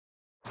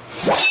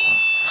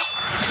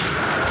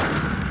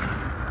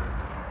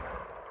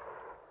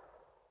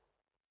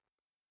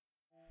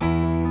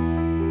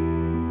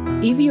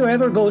If you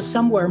ever go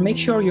somewhere, make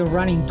sure you're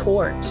running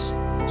towards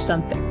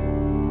something.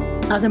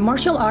 As a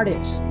martial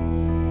artist,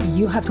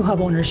 you have to have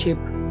ownership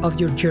of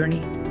your journey.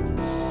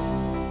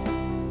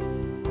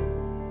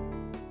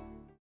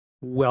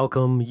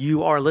 Welcome.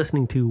 You are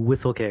listening to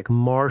Whistlekick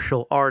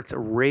Martial Arts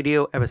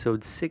Radio,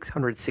 episode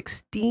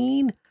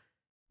 616,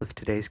 with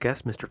today's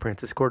guest, Mr.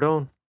 Francis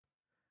Cordon.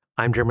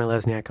 I'm Jeremy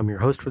Lesniak. I'm your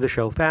host for the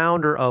show,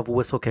 founder of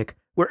Whistlekick,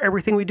 where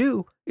everything we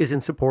do is in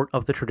support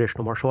of the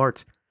traditional martial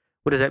arts.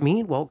 What does that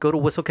mean? Well, go to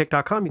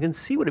whistlekick.com. You can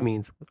see what it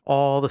means with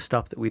all the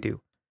stuff that we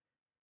do.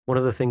 One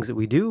of the things that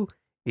we do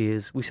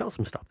is we sell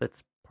some stuff.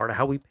 That's part of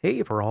how we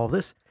pay for all of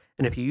this.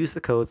 And if you use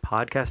the code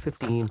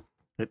podcast15,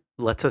 it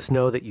lets us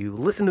know that you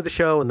listen to the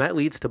show, and that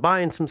leads to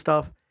buying some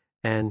stuff,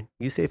 and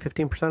you save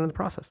 15% in the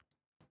process.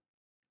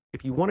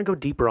 If you want to go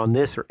deeper on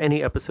this or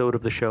any episode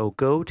of the show,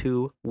 go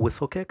to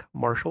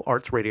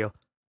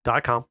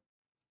whistlekickmartialartsradio.com.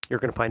 You're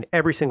going to find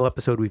every single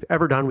episode we've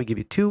ever done. We give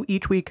you 2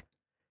 each week,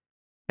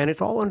 and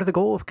it's all under the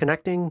goal of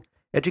connecting,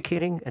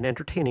 educating, and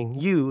entertaining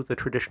you, the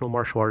traditional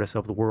martial artists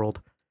of the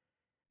world.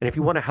 And if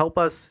you want to help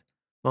us,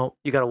 well,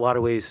 you got a lot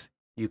of ways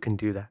you can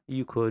do that.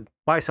 You could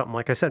buy something,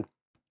 like I said,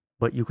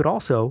 but you could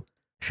also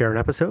share an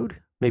episode,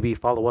 maybe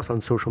follow us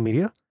on social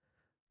media.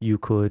 You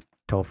could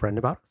tell a friend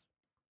about us.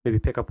 Maybe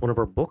pick up one of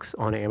our books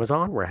on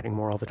Amazon. We're adding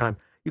more all the time.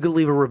 You could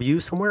leave a review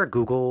somewhere,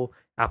 Google,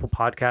 Apple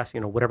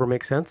Podcasts, whatever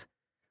makes sense.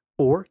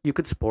 Or you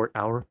could support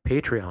our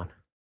Patreon.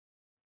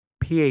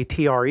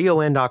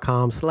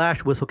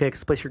 patreon.com/whistlekick is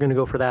the place you're going to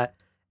go for that.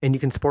 And you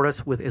can support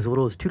us with as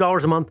little as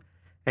 $2 a month,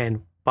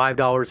 and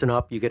 $5 and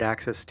up, you get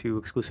access to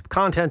exclusive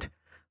content.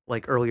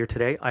 Like earlier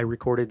today, I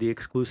recorded the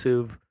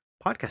exclusive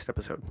podcast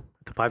episode.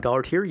 At the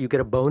 $5 tier, you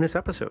get a bonus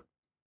episode.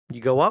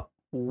 You go up,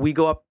 we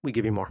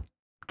give you more.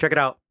 Check it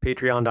out,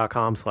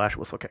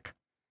 patreon.com/whistlekick.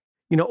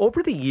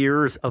 Over the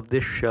years of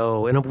this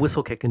show and of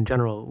Whistlekick in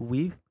general,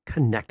 we've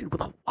connected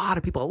with a lot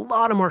of people, a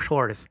lot of martial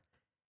artists.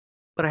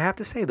 But I have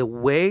to say, the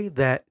way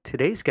that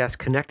today's guest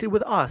connected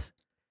with us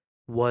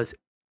was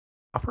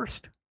a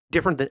first,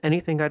 different than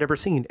anything I'd ever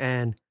seen.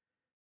 And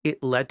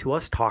it led to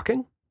us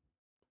talking,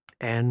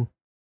 and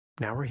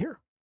now we're here.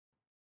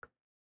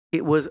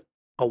 It was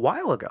a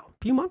while ago, a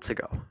few months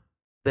ago,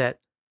 that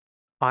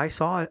I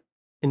saw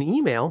an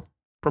email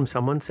from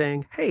someone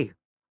saying, hey,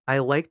 I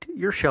liked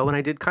your show and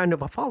I did kind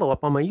of a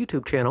follow-up on my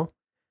YouTube channel.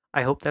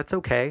 I hope that's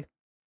okay.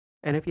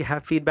 And if you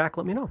have feedback,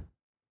 let me know.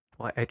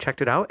 Well, I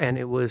checked it out, and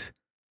it was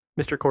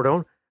Mr.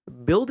 Cordon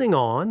building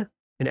on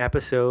an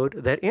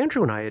episode that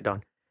Andrew and I had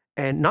done.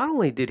 And not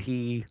only did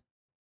he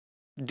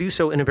do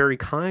so in a very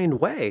kind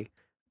way,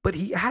 but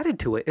he added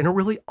to it in a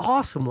really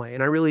awesome way.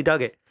 And I really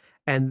dug it.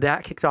 And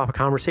that kicked off a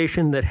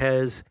conversation that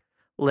has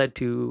led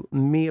to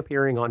me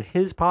appearing on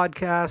his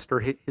podcast, or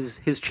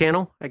his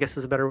channel, I guess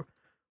is a better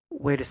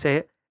way to say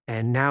it.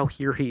 And now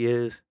here he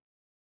is.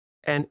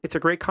 And it's a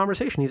great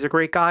conversation. He's a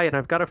great guy. And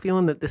I've got a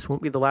feeling that this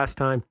won't be the last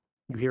time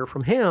you hear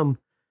from him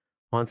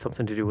on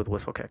something to do with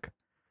Whistlekick.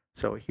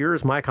 So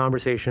here's my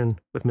conversation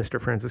with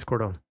Mr. Francis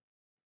Cordon.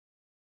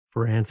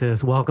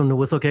 Francis, welcome to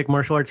Whistlekick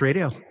Martial Arts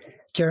Radio.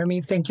 Jeremy,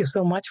 thank you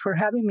so much for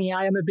having me.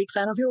 I am a big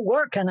fan of your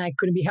work, and I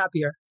couldn't be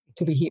happier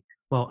to be here.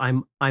 Well,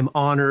 I'm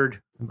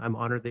honored. I'm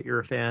honored that you're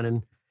a fan.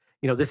 And,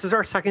 this is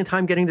our second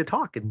time getting to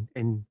talk.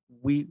 And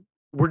we're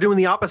doing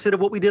the opposite of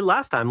what we did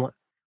last time.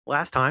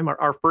 Last time,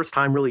 our first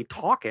time really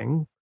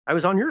talking, I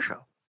was on your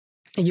show.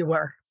 You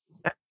were.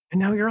 And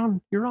now you're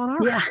on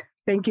ours. Yeah.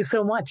 Thank you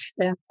so much.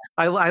 Yeah.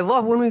 I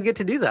love when we get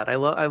to do that. I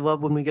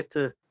love when we get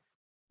to,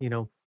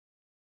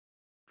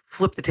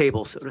 flip the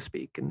table, so to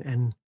speak.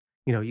 And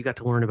you got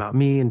to learn about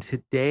me. And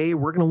today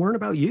we're going to learn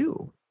about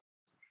you.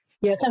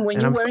 Yes. And when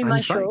you were in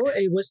my show,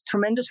 it was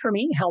tremendous for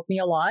me. It helped me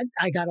a lot.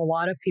 I got a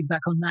lot of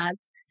feedback on that.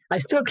 I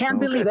still can't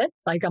believe it.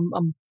 Like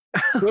I'm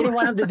really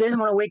one of the days I'm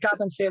going to wake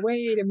up and say,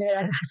 wait a minute,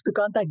 I have to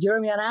contact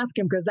Jeremy and ask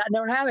him, because that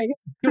never happened.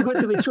 It's too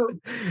good to be true.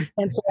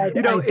 And so I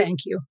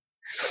thank you.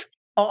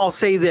 I'll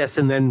say this,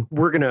 and then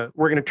we're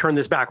gonna turn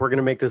this back. We're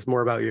gonna make this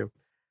more about you.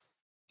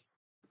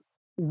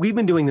 We've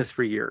been doing this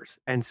for years,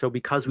 and so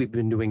because we've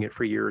been doing it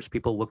for years,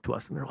 people look to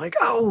us and they're like,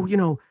 "Oh,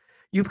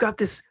 you've got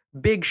this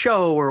big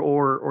show,"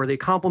 or they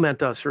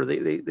compliment us, or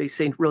they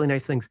say really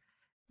nice things.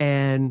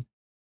 And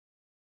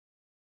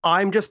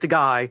I'm just a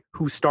guy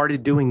who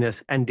started doing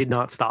this and did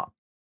not stop.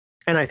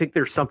 And I think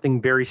there's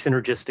something very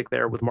synergistic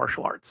there with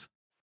martial arts.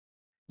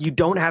 You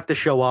don't have to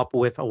show up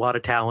with a lot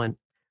of talent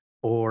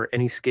or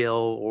any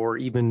skill, or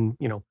even,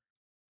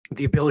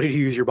 the ability to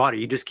use your body.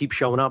 You just keep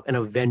showing up, and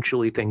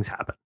eventually things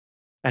happen.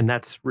 And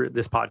this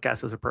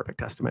podcast is a perfect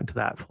testament to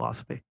that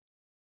philosophy.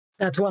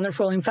 That's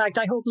wonderful. In fact,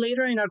 I hope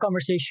later in our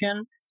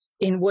conversation,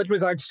 in what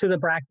regards to the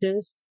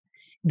practice,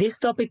 this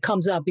topic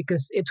comes up,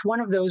 because it's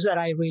one of those that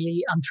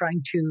I'm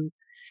trying to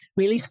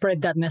really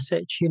spread that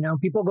message.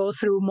 People go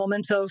through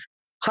moments of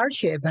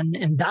hardship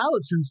and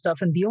doubts and stuff.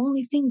 And the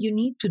only thing you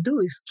need to do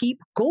is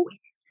keep going.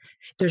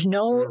 There's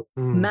no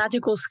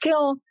magical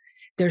skill.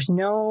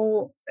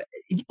 All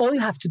you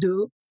have to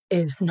do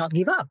is not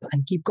give up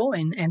and keep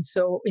going. And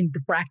so in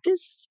the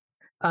practice,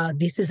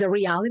 this is a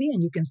reality,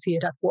 and you can see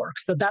it at work.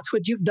 So that's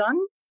what you've done.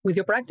 with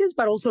your practice,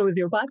 but also with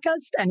your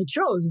podcast. And it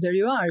shows. There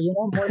you are,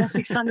 more than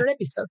 600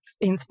 episodes,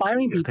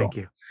 inspiring people. Thank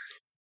you.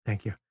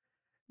 Thank you.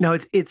 Now,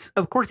 it's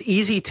of course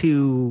easy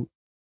to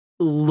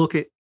look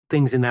at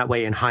things in that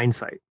way in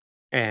hindsight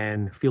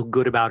and feel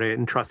good about it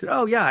and trust it.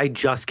 Oh yeah, I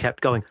just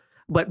kept going.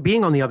 But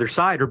being on the other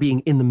side or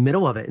being in the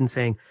middle of it and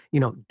saying,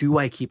 do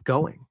I keep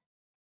going?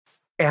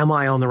 Am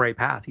I on the right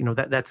path?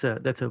 That's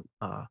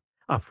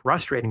a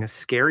frustrating, a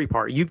scary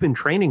part. You've been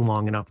training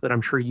long enough that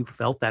I'm sure you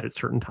felt that at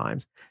certain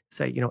times.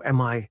 Say,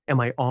 am I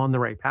on the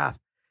right path?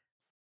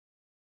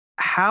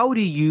 How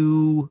do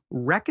you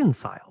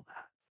reconcile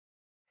that?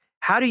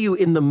 How do you,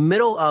 in the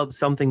middle of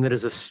something that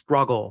is a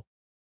struggle,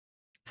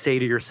 say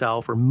to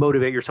yourself or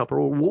motivate yourself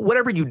or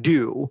whatever you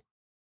do,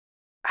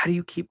 how do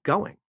you keep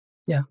going?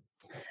 Yeah,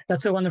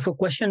 that's a wonderful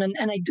question.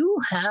 And I do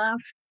have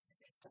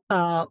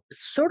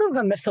sort of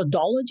a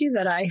methodology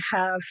that I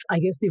have, I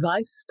guess,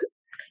 devised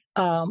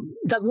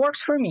that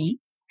works for me.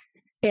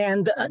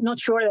 And not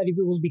sure that it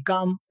will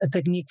become a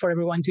technique for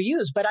everyone to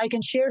use, but I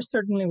can share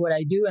certainly what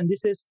I do. And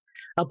this is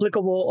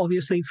applicable,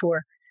 obviously,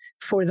 for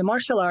the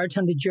martial arts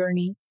and the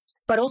journey.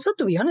 But also,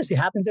 to be honest, it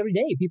happens every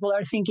day. People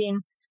are thinking,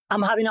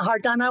 I'm having a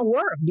hard time at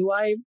work. Do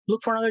I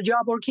look for another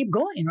job or keep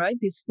going, right?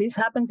 This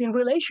happens in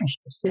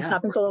relationships. This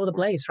happens all over the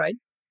place, right?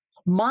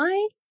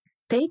 My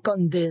take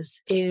on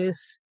this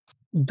is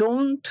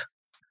don't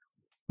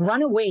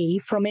run away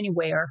from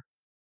anywhere.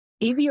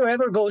 If you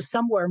ever go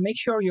somewhere, make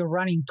sure you're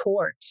running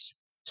towards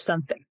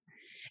something.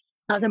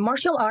 As a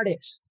martial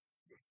artist,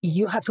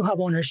 you have to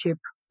have ownership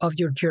of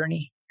your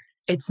journey.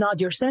 It's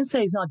not your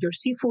sensei, it's not your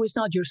sifu, it's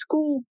not your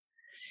school.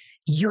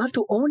 You have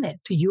to own it.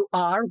 You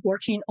are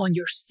working on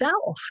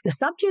yourself. The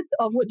subject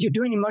of what you're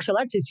doing in martial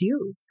arts is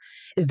you,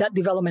 is that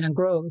development and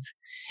growth.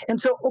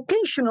 And so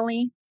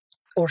occasionally,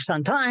 or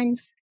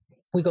sometimes,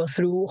 we go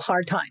through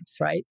hard times,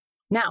 right?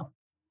 Now,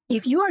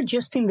 if you are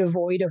just in the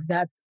void of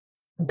that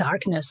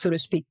darkness, so to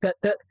speak, that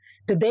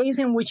the days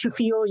in which you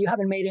feel you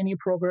haven't made any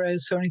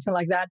progress or anything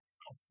like that,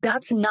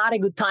 that's not a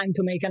good time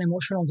to make an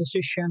emotional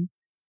decision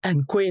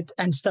and quit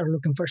and start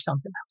looking for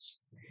something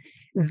else.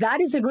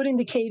 That is a good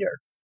indicator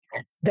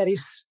that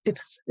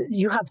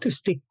you have to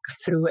stick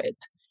through it.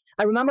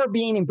 I remember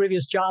being in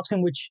previous jobs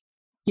in which,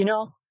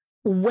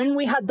 when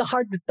we had the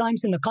hard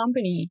times in the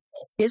company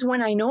is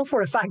when I know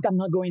for a fact I'm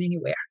not going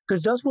anywhere,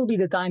 because those will be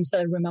the times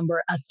that I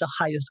remember as the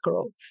highest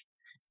growth.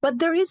 But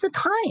there is a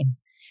time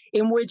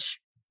in which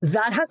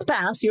that has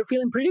passed, you're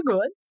feeling pretty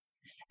good.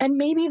 And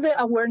maybe the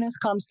awareness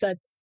comes that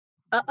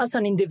as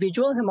an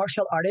individual, as a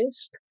martial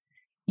artist,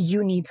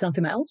 you need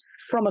something else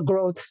from a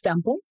growth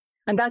standpoint.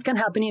 And that can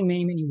happen in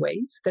many, many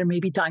ways. There may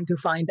be time to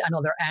find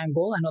another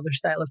angle, another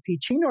style of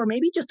teaching, or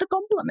maybe just a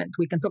complement.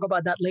 We can talk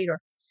about that later.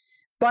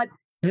 But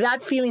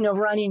that feeling of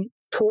running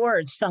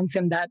towards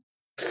something that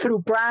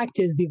through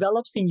practice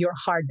develops in your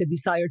heart the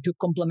desire to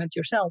complement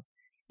yourself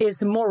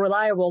is more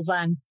reliable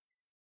than,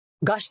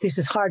 gosh, this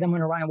is hard, I'm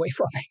going to run away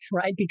from it,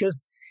 right?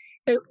 Because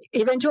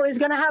eventually it's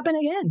going to happen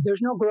again.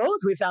 There's no growth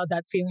without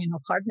that feeling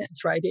of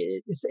hardness, right?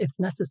 It's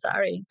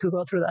necessary to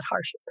go through that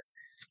hardship.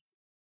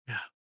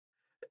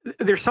 Yeah.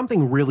 There's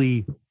something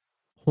really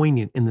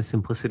poignant in the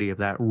simplicity of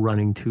that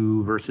running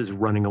to versus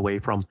running away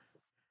from.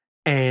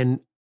 And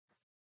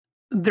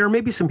there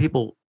may be some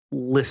people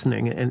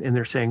listening and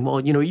they're saying, well,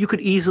 you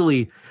could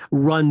easily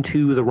run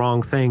to the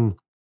wrong thing.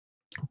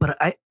 But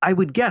I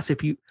would guess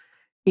if you,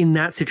 in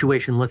that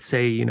situation, let's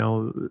say,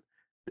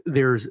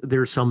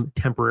 there's some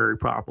temporary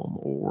problem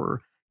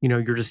or,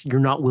 you're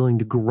not willing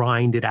to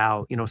grind it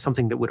out,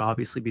 something that would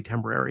obviously be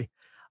temporary.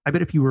 I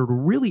bet if you were to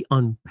really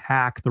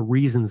unpack the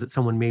reasons that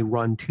someone may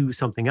run to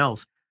something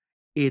else,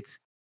 it's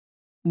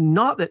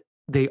not that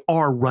they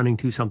are running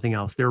to something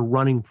else. They're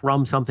running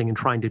from something and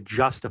trying to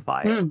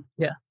justify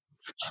it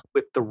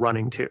with the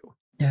running to.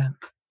 Yeah,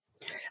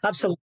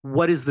 absolutely.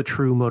 What is the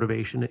true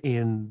motivation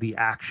in the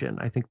action?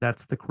 I think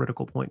that's the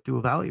critical point to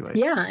evaluate.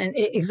 Yeah, and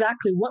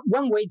exactly.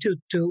 One way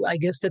to I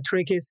guess the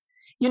trick is,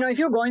 if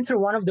you're going through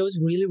one of those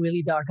really,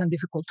 really dark and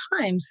difficult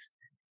times,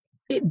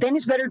 then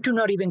it's better to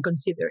not even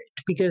consider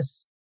it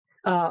because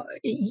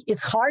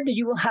it's hard that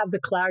you will have the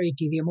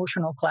clarity, the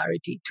emotional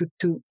clarity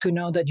to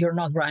know that you're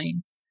not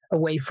running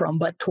away from,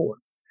 but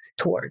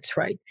towards,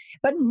 right?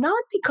 But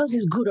not because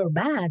it's good or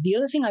bad. The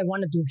other thing I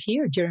want to do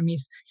here, Jeremy,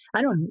 is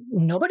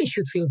nobody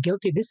should feel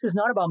guilty. This is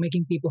not about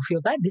making people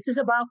feel bad. This is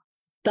about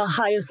the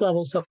highest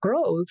levels of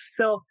growth.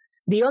 So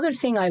the other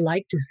thing I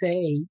like to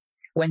say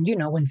when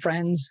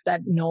friends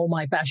that know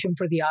my passion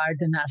for the art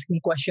and ask me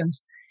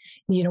questions,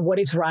 what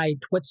is right?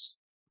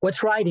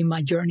 What's right in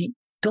my journey?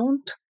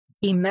 Don't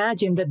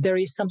imagine that there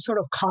is some sort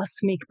of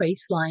cosmic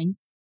baseline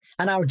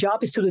and our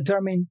job is to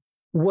determine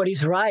what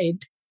is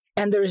right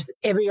and there's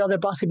every other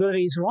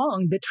possibility is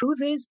wrong. The truth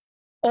is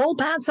all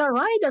paths are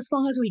right as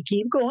long as we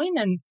keep going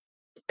and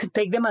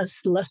take them as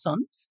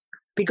lessons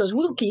because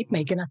we'll keep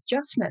making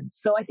adjustments.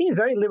 So I think it's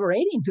very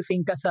liberating to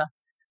think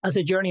as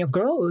a journey of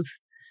growth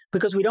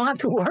because we don't have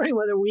to worry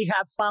whether we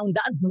have found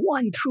that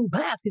one true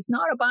path. It's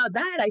not about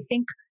that. I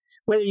think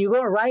whether you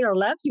go right or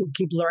left, you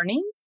keep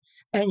learning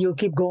and you'll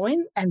keep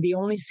going. And the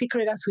only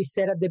secret, as we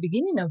said at the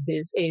beginning of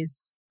this,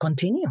 is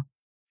continue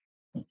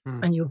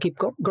and you keep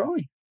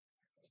growing.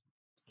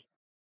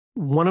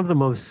 One of the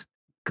most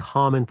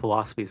common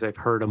philosophies I've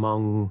heard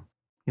among,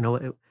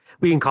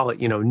 we can call it,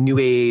 new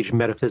age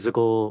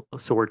metaphysical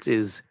sorts,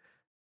 is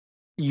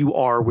you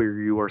are where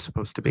you are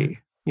supposed to be,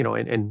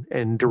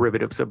 and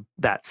derivatives of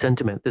that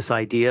sentiment, this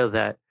idea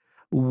that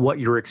what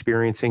you're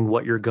experiencing,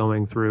 what you're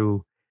going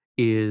through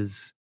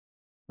is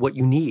what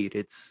you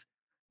need.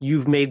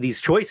 You've made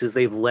these choices,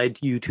 they've led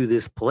you to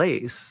this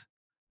place,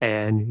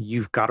 and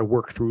you've got to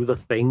work through the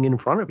thing in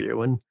front of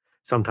you. And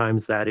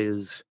sometimes that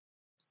is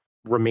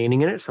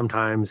remaining in it.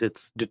 Sometimes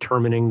it's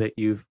determining that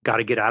you've got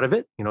to get out of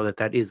it,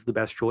 that is the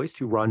best choice,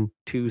 to run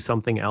to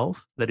something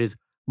else that is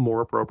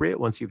more appropriate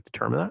once you've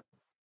determined that.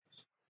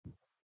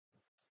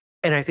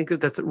 And I think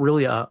that that's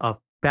really a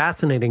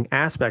fascinating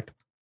aspect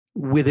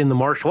within the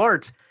martial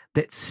arts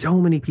that so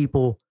many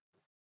people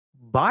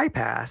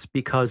bypass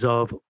because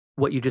of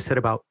what you just said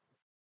about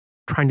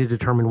trying to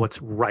determine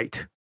what's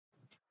right.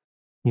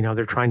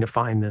 They're trying to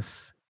find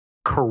this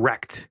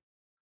correct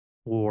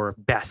or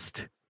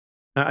best.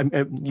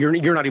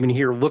 You're not even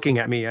here looking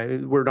at me.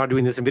 We're not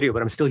doing this in video,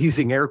 but I'm still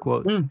using air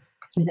quotes.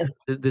 Yeah.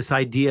 This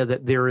idea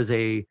that there is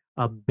a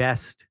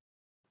best,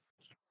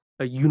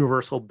 a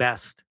universal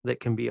best that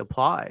can be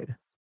applied.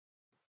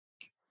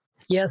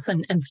 Yes,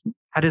 and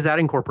how does that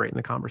incorporate in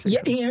the conversation?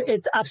 Yeah,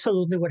 it's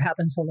absolutely what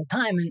happens all the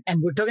time.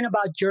 And we're talking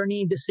about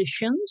journey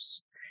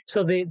decisions.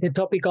 So the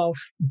topic of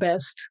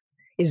best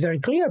is very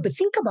clear. But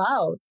think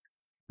about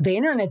the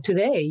internet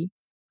today.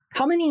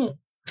 How many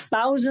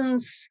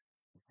thousands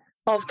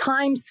of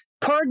times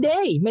per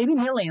day, maybe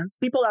millions,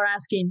 people are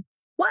asking,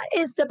 what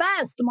is the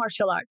best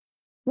martial art?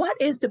 What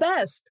is the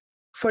best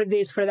for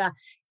this, for that?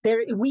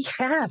 We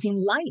have in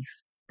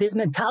life this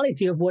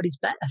mentality of what is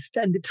best.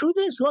 And the truth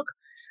is, look,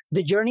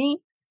 the journey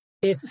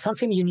is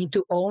something you need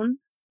to own.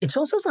 It's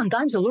also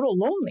sometimes a little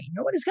lonely.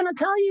 Nobody's going to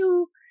tell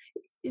you,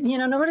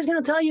 nobody's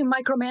going to tell you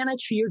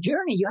micromanage your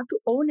journey. You have to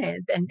own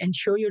it and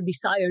show your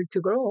desire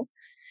to grow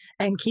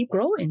and keep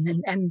growing.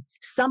 And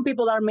some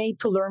people are made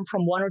to learn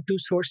from one or two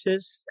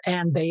sources,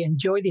 and they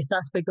enjoy this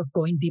aspect of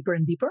going deeper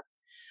and deeper.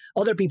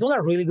 Other people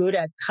are really good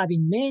at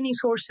having many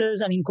sources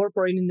and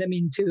incorporating them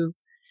into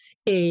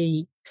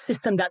a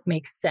system that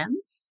makes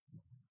sense.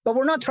 But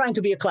we're not trying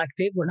to be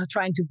eclectic. We're not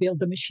trying to build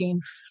the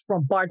machine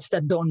from parts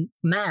that don't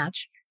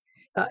match.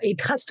 It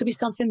has to be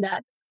something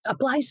that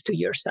applies to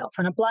yourself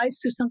and applies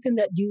to something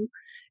that you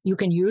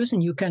can use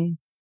and you can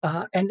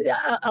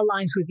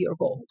aligns with your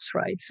goals,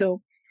 right?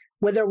 So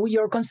whether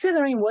you're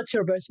considering what's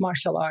your best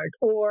martial art,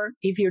 or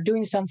if you're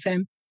doing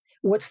something,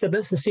 what's the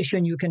best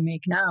decision you can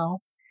make now?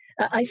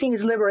 I think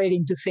it's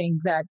liberating to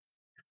think that,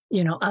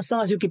 as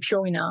long as you keep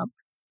showing up,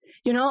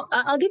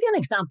 I'll give you an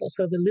example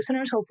so the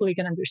listeners hopefully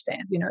can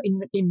understand.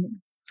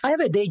 I have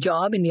a day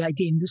job in the IT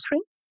industry,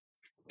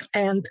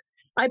 and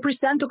I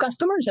present to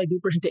customers. I do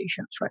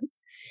presentations, right?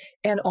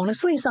 And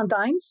honestly,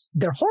 sometimes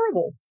they're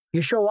horrible.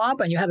 You show up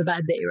and you have a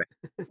bad day,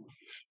 right?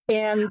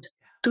 And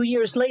 2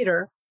 years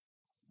later,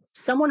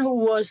 someone who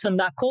was on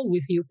that call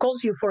with you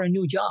calls you for a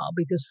new job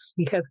because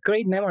he has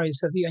great memories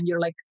of you, and you're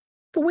like,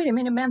 but wait a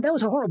minute, man, that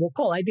was a horrible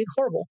call. I did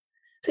horrible.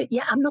 So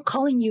yeah, I'm not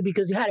calling you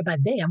because you had a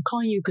bad day. I'm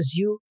calling you because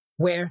you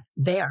were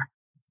there.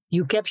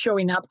 You kept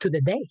showing up to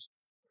the day.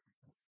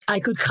 I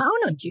could count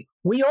on you.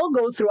 We all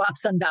go through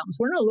ups and downs.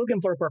 We're not looking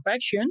for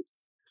perfection.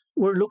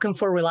 We're looking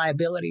for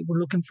reliability. We're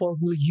looking for,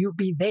 will you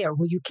be there?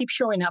 Will you keep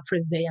showing up for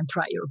the day and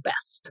try your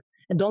best?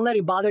 And don't let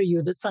it bother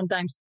you that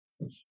sometimes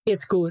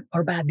it's good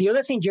or bad. The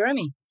other thing,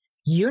 Jeremy,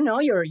 you're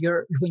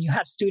when you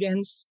have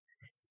students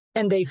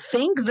and they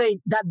think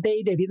that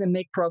day they didn't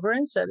make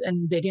progress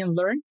and they didn't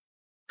learn,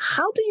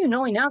 how do you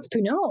know enough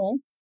to know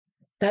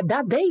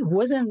that day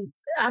wasn't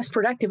as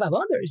productive as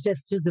others?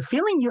 Just the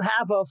feeling you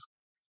have of,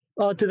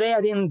 oh, today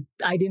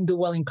I didn't do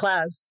well in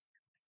class,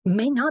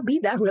 may not be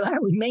that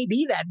reliable. It may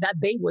be that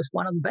day was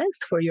one of the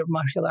best for your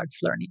martial arts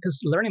learning,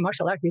 because learning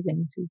martial arts isn't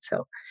easy.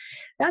 So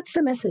that's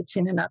the message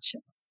in a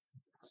nutshell.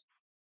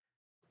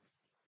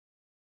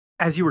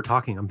 As you were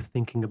talking, I'm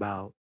thinking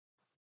about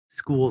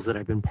schools that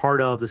I've been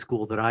part of, the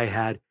school that I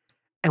had.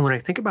 And when I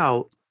think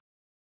about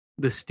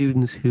the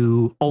students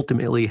who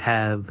ultimately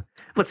have,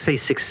 let's say,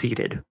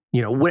 succeeded,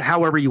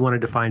 however you want to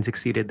define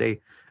succeeded, they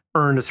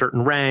earned a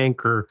certain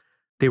rank, or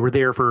they were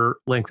there for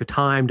length of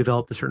time,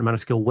 developed a certain amount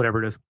of skill,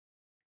 whatever it is.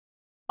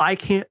 I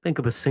can't think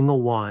of a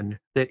single one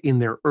that in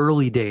their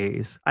early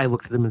days, I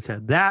looked at them and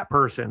said, that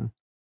person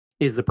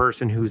is the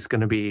person who's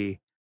going to be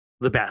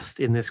the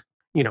best in this,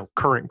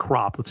 current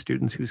crop of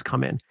students who's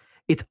come in.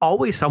 It's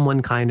always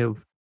someone kind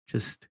of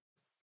just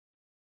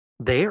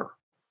there.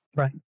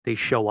 Right. They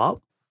show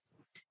up.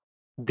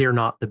 They're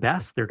not the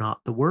best. They're not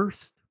the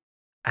worst.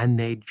 And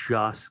they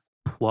just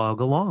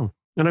plug along.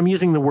 And I'm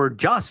using the word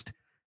just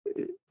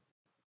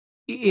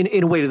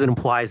in a way that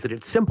implies that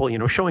it's simple.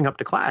 Showing up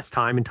to class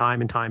time and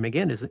time and time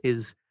again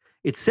is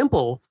it's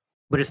simple,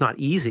 but it's not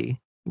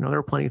easy. There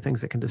are plenty of things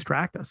that can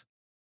distract us.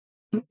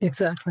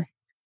 Exactly.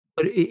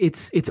 But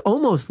it's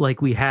almost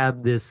like we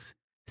have this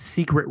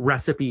secret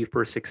recipe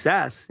for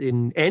success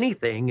in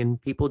anything,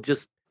 and people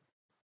just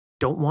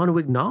don't want to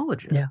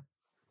acknowledge it. Yeah.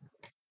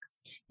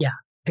 Yeah,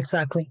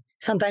 exactly.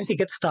 Sometimes it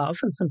gets tough,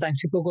 and sometimes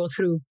people go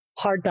through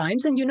hard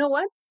times. And you know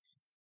what?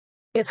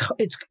 It's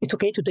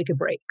okay to take a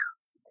break.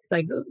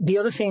 Like, the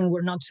other thing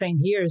we're not saying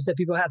here is that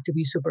people have to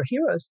be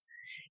superheroes.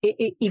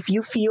 If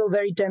you feel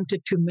very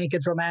tempted to make a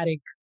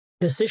dramatic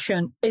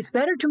decision, it's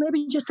better to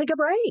maybe just take a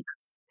break.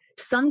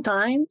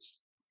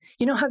 Sometimes,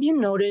 have you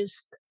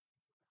noticed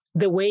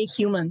the way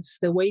humans,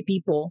 the way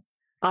people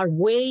are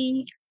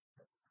way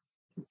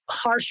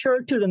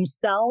harsher to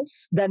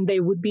themselves than they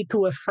would be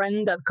to a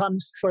friend that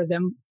comes for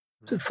them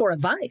for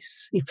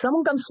advice? If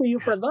someone comes to you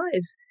for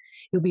advice,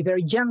 you'll be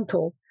very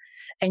gentle,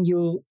 and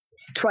you'll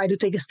try to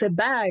take a step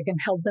back and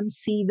help them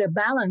see the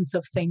balance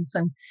of things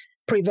and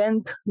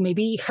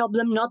maybe help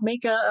them not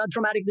make a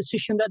dramatic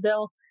decision that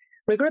they'll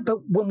regret. But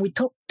when we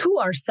talk to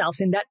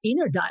ourselves in that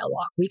inner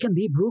dialogue, we can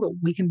be brutal.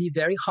 We can be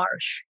very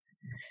harsh.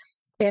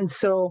 And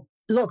so,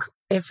 look,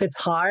 if it's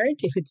hard,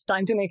 if it's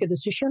time to make a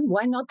decision,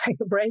 why not take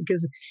a break?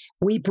 Because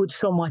we put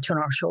so much on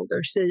our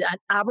shoulders. An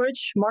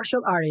average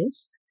martial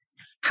artist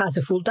has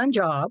a full-time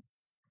job,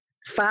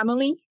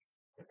 family,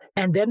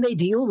 and then they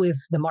deal with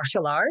the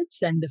martial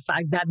arts and the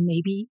fact that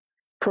maybe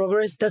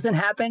progress doesn't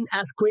happen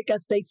as quick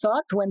as they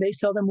thought when they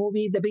saw the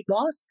movie The Big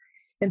Boss.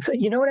 And so,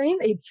 you know what I mean?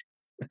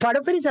 Part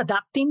of it is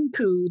adapting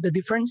to the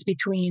difference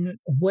between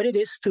what it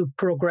is to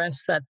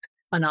progress at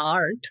an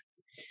art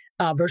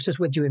versus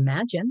what you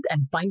imagined,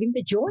 and finding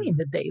the joy in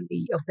the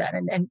daily of that.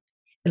 And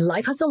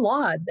life has a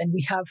lot, and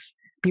we have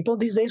people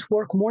these days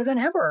work more than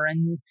ever.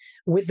 And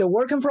with the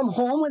working from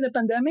home with the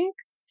pandemic,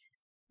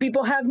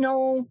 people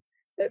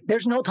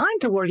there's no time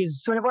to work.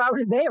 It's 24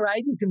 hours a day,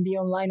 right? You can be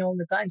online all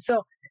the time.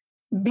 So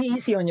be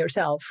easy on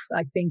yourself.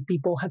 I think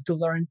people have to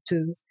learn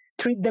to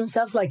treat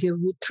themselves like you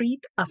would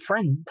treat a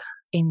friend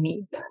in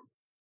need.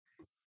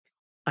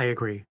 I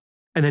agree.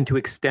 And then to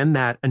extend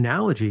that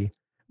analogy,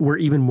 we're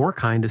even more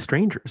kind to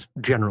strangers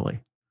generally.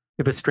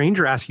 If a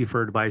stranger asks you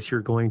for advice,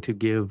 you're going to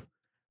give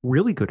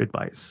really good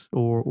advice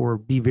or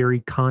be very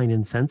kind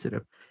and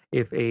sensitive.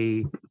 If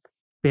a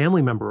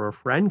family member or a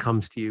friend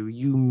comes to you,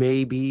 you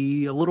may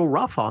be a little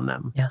rough on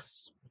them.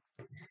 Yes.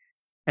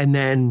 And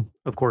then,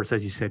 of course,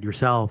 as you said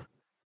yourself,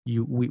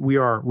 we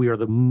are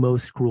the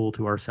most cruel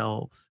to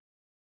ourselves,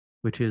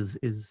 which is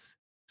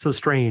so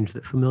strange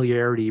that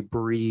familiarity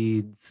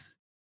breeds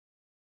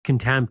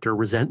contempt or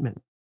resentment.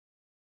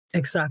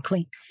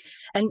 Exactly.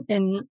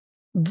 And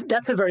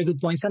that's a very good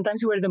point.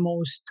 Sometimes we're the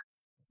most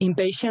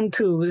impatient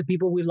to the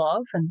people we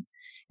love, and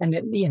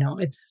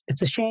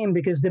it's a shame,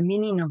 because the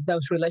meaning of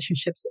those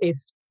relationships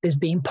is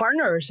being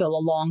partners all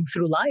along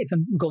through life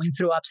and going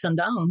through ups and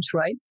downs,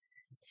 right?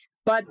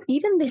 But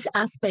even this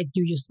aspect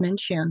you just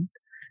mentioned,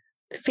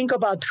 think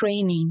about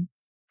training.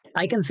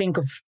 I can think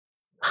of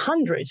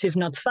hundreds, if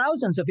not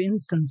thousands, of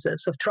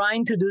instances of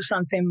trying to do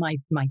something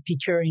my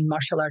teacher in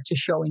martial arts is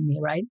showing me,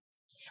 right?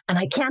 And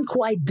I can't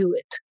quite do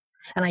it.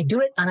 And I do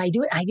it, and I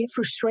do it. I get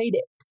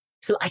frustrated.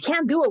 So I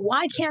can't do it.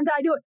 Why can't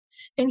I do it?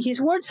 And his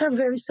words are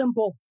very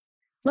simple.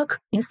 Look,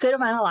 instead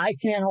of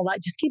analyzing and all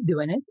that, just keep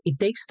doing it. It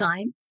takes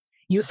time.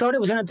 You thought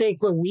it was going to take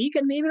a week,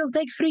 and maybe it'll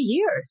take 3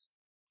 years.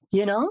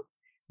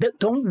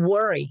 Don't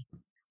worry.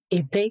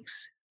 It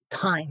takes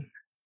time.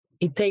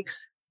 It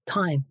takes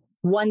time.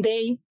 One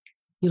day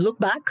you look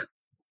back,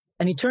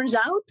 and it turns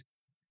out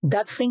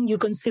that thing you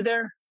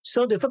consider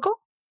so difficult,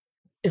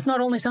 it's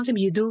not only something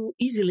you do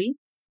easily,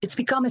 it's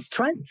become a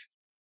strength.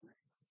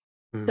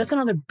 That's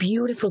another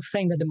beautiful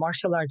thing that the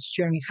martial arts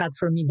journey had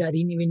for me that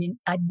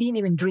I didn't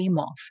even dream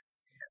of.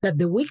 That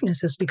the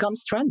weaknesses become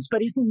strengths,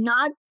 but it's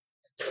not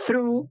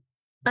through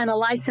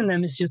analyzing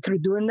them. It's just through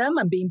doing them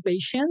and being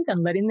patient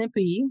and letting them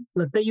be.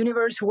 Let the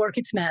universe work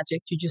its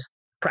magic. You just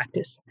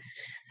practice.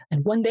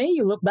 And one day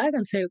you look back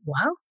and say,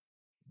 wow,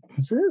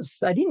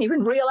 I didn't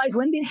even realize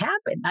when this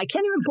happened. I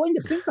can't even point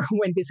the finger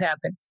when this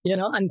happened,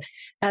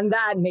 and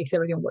that makes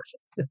everything worth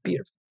it. It's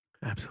beautiful.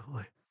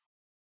 Absolutely.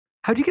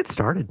 How'd you get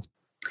started?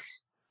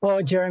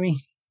 Oh, Jeremy.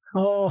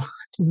 Oh,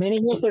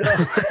 many years ago.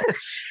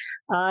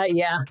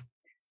 Yeah.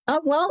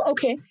 Well,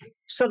 okay.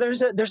 So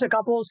there's a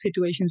couple of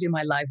situations in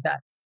my life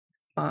that,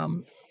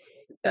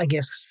 I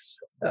guess,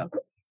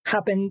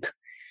 happened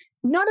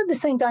not at the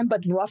same time,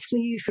 but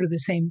roughly through the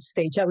same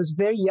stage. I was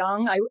very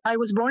young. I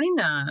was born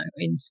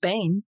in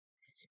Spain,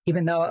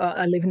 even though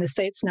I live in the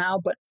States now,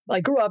 but I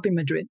grew up in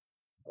Madrid.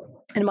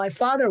 And my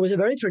father was a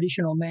very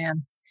traditional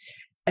man,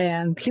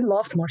 and he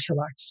loved martial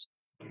arts.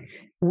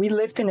 We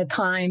lived in a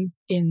time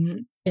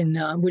we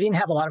didn't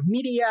have a lot of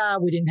media.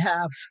 We didn't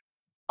have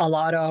a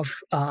lot of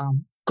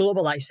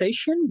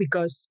globalization,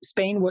 because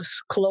Spain was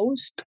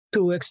closed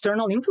to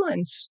external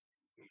influence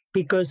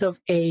because of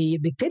a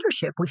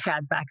dictatorship we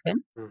had back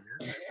then.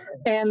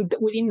 And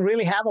we didn't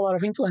really have a lot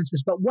of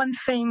influences. But one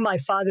thing my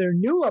father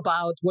knew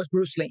about was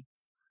Bruce Lee.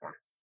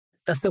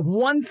 That's the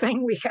one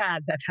thing we had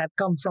that had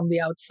come from the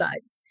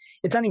outside.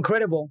 It's an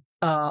incredible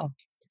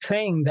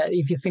thing that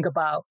if you think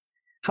about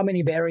how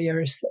many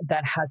barriers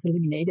that has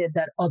eliminated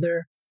that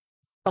other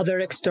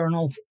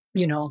external,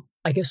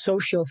 I guess,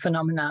 social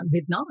phenomena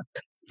did not.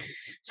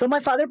 So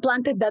my father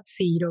planted that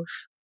seed of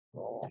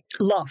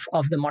love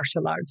of the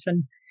martial arts.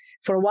 And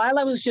for a while,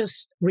 I was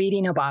just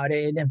reading about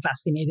it and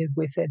fascinated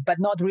with it, but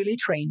not really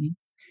training.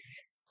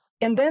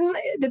 And then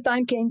the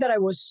time came that I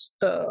was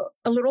a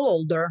little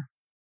older,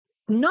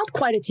 not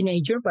quite a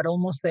teenager, but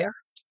almost there.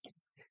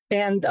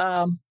 And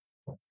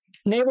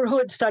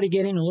neighborhood started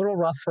getting a little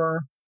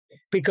rougher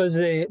because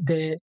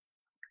the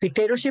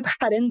dictatorship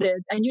had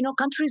ended. And,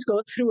 countries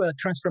go through a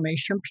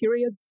transformation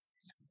period.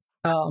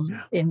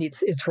 And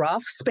it's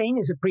rough. Spain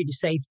is a pretty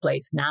safe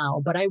place now,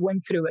 but I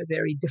went through a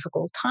very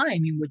difficult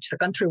time in which the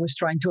country was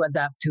trying to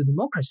adapt to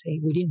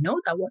democracy. We didn't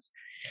know that was.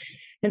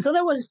 And so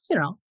there was,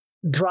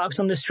 drugs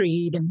on the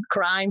street and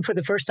crime for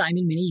the first time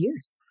in many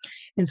years.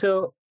 And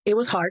so it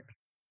was hard.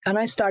 And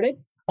I started,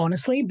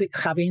 honestly,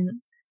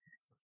 having,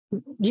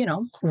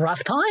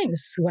 rough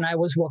times when I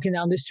was walking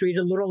down the street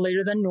a little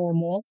later than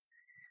normal.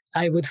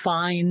 I would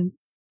find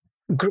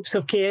groups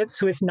of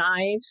kids with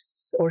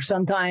knives, or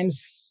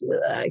sometimes,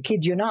 I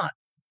kid you not,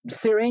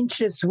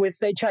 syringes with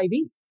HIV.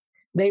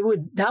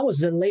 That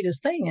was the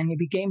latest thing, and it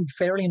became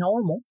fairly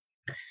normal.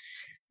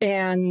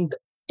 And,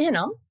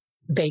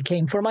 they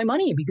came for my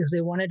money because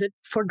they wanted it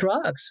for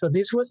drugs. So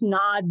this was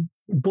not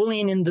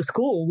bullying in the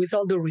school, with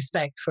all due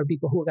respect for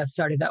people who got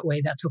started that way.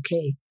 That's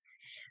okay.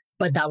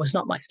 But that was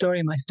not my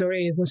story. My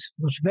story was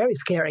very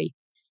scary.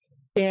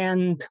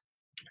 And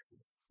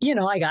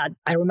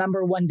I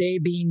remember one day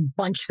being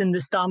punched in the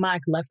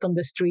stomach, left on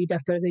the street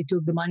after they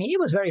took the money. It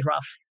was very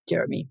rough,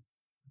 Jeremy.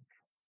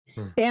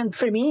 And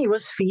for me, it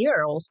was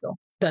fear also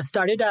that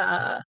started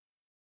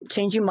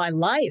changing my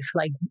life.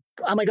 Like,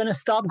 am I going to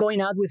stop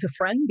going out with a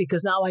friend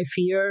because now I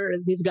fear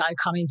this guy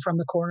coming from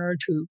the corner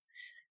to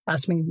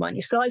ask me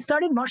money? So I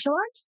started martial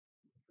arts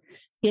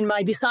in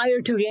my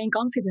desire to gain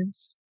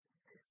confidence,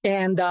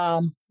 and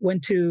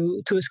went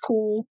to a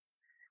school,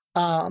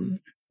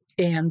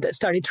 and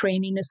started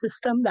training a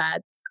system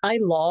that I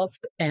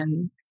loved.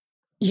 And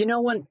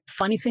one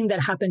funny thing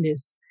that happened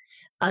is,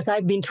 as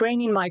I've been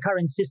training my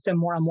current system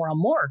more and more and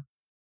more,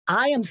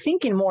 I am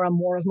thinking more and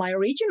more of my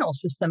original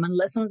system and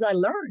lessons I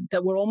learned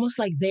that were almost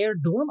like they're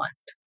dormant.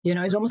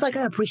 It's almost like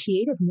I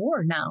appreciate it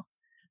more now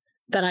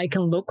that I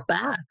can look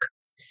back.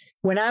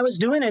 When I was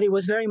doing it, it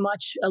was very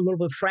much a little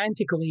bit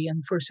frantically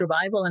and for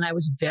survival, and I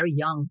was very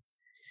young.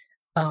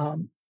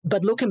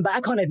 But looking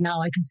back on it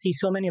now, I can see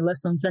so many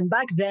lessons. And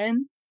back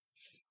then,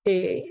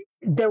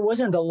 there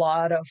wasn't a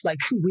lot of,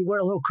 we were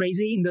a little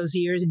crazy in those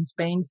years in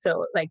Spain.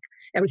 So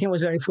everything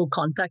was very full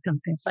contact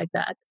and things like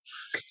that.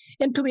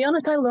 And to be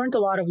honest, I learned a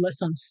lot of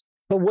lessons.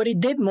 But what it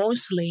did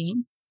mostly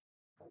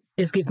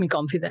is give me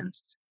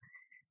confidence.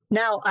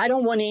 Now, I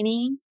don't want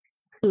any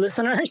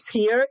listeners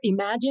here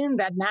imagine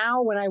that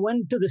now when I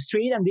went to the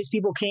street and these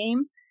people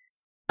came,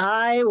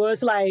 I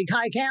was like,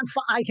 I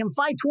can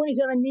fight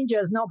 27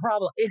 ninjas, no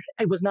problem.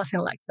 It was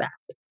nothing like that.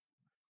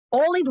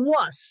 All it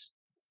was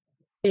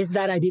is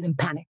that I didn't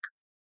panic.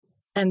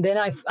 And then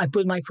I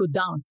put my foot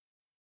down.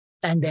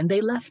 And then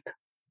they left.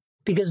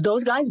 Because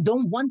those guys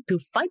don't want to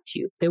fight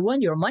you. They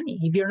want your money.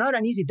 If you're not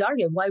an easy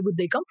target, why would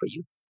they come for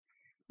you?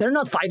 They're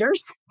not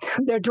fighters.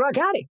 They're drug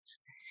addicts.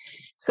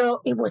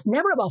 So it was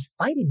never about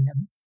fighting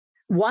them.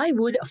 Why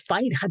would a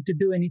fight have to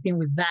do anything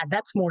with that?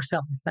 That's more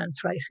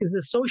self-defense, right? It's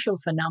a social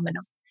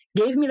phenomenon.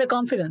 Gave me the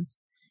confidence.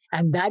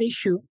 And that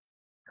issue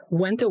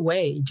went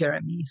away,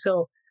 Jeremy.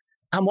 So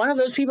I'm one of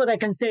those people that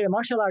can say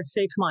martial arts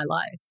saved my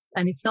life.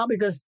 And it's not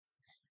because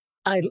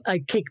I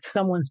kicked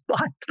someone's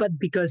butt, but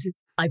because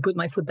I put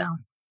my foot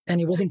down. And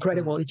it was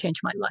incredible. It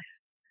changed my life.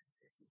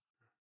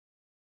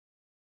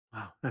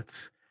 Wow.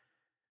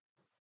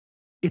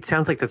 It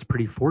sounds like that's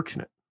pretty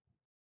fortunate.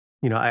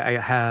 I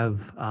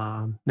have,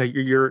 now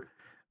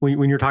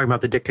when you're talking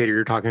about the dictator,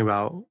 you're talking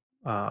about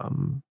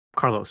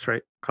Carlos,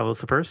 right? Carlos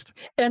the First?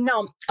 And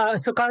no,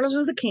 so Carlos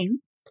was a king.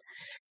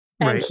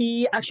 And right.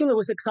 He actually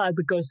was exiled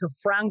because of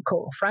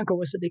Franco. Franco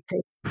was a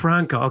dictator.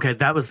 Franco. Okay.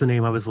 That was the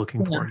name I was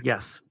looking for.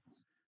 Yes.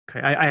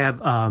 Okay. I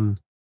have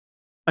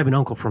an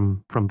uncle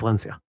from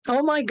Valencia.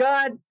 Oh my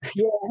God.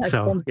 Yeah.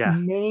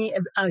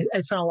 I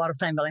spent a lot of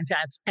time in Valencia. I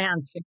have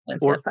aunts in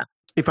Valencia. Or,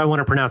 if I want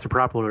to pronounce it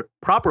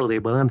properly,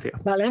 Valencia.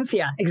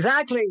 Valencia.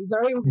 Exactly.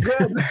 Very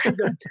good. Very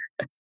good.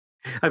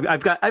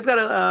 I've got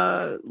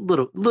a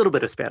little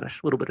bit of Spanish.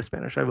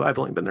 I've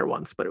only been there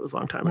once, but it was a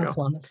long time ago. That's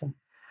wonderful.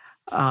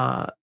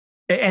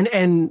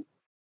 And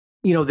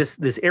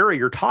this area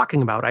you're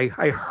talking about, I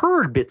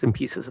heard bits and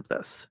pieces of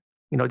this.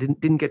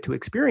 Didn't get to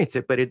experience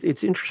it, but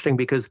it's interesting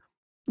because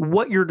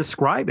what you're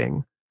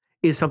describing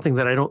is something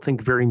that I don't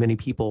think very many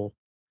people,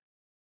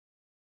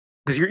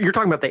 because you're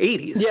talking about the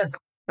 80s. Yes.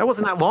 That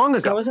wasn't that long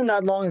ago. That wasn't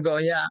that long ago,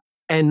 yeah.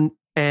 And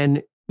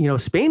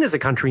Spain is a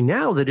country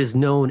now that is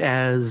known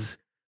as,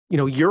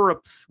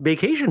 Europe's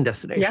vacation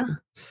destination.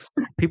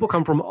 Yeah. People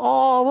come from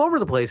all over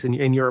the place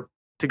in Europe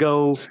to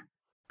go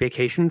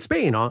vacation in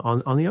Spain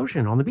on the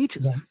ocean, on the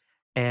beaches. Yeah.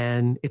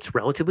 And it's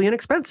relatively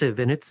inexpensive.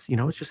 And it's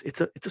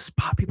a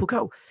spot people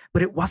go.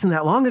 But it wasn't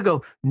that long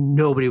ago.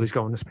 Nobody was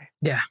going to Spain.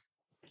 Yeah.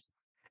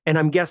 And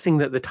I'm guessing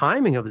that the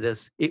timing of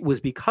this, it was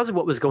because of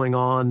what was going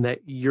on that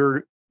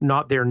you're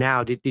not there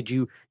now. Did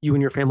you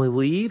and your family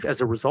leave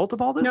as a result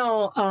of all this?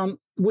 No,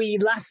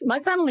 my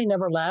family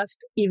never left.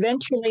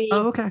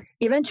 Oh, okay.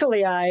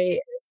 Eventually I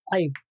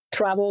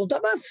traveled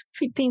about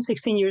 15,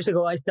 16 years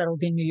ago. I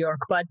settled in New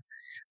York, but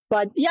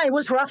yeah, it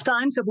was rough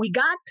times. We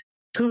got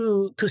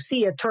to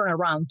see a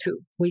turnaround too.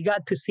 We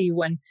got to see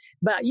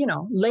but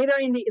later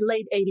in the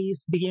late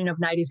 80s, beginning of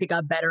 90s, it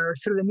got better.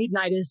 Through the mid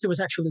 90s, it was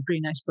actually a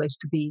pretty nice place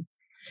to be.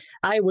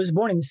 I was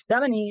born in the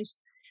 70s,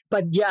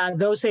 but yeah,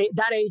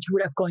 that age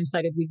would have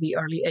coincided with the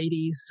early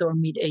 80s or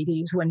mid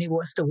 80s when it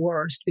was the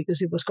worst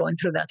because it was going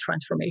through that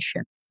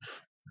transformation.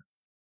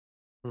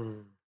 All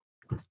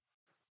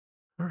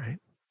right.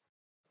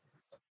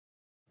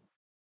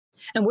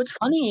 And what's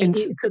funny,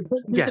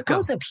 there's a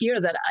concept here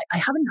that I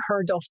haven't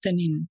heard often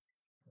in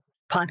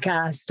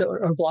podcasts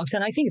or blogs,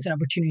 and I think it's an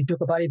opportunity to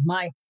talk about it.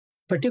 My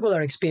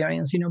particular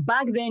experience,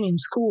 back then in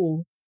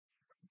school,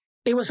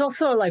 it was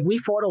also like we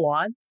fought a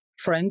lot.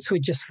 Friends who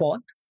just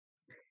fought.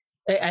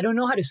 I don't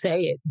know how to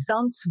say it. It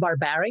sounds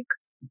barbaric,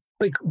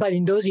 but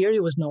in those years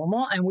it was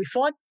normal, and we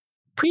fought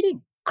pretty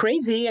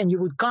crazy. And you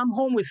would come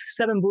home with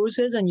 7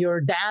 bruises, and your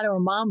dad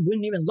or mom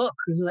wouldn't even look.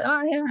 It was like,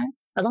 oh yeah,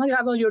 as long as you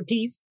have all your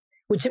teeth.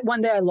 Which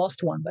one day I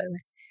lost one, by the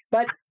way.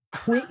 But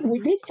we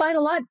did fight a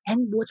lot.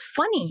 And what's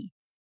funny,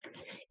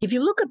 if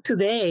you look at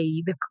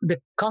today, the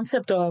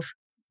concept of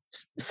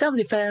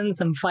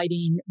self-defense and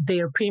fighting, they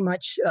are pretty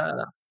much,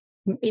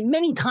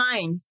 many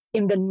times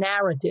in the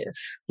narrative,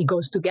 it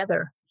goes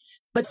together.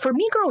 But for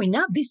me growing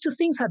up, these two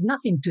things had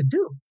nothing to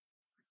do.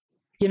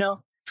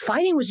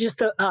 Fighting was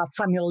just a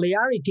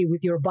familiarity with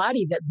your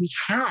body that we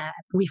had.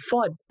 We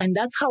fought, and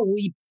that's how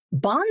we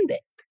bonded.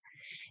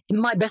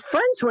 My best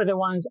friends were the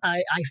ones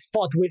I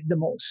fought with the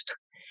most.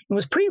 It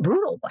was pretty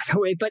brutal, by the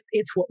way, but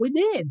it's what we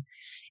did.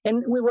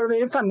 And we were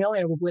very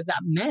familiar with what that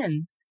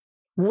meant.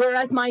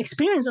 Whereas my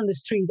experience on the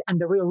street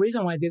and the real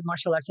reason why I did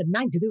martial arts had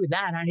nothing to do with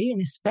that. I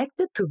didn't expect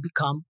it to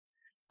become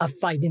a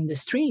fight in the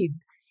street.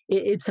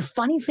 It's a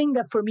funny thing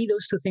that for me,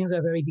 those two things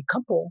are very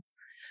decoupled.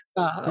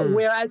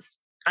 Whereas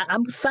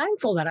I'm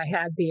thankful that I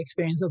had the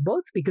experience of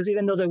both, because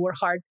even though they were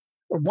hard,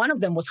 or one of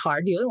them was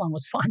hard, the other one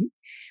was fun,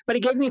 but it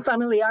gave me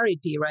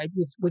familiarity, right,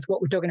 with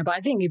what we're talking about. I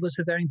think it was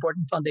a very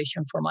important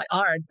foundation for my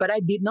art, but I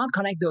did not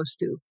connect those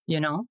two,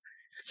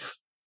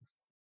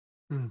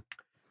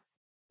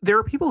 There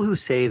are people who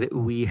say that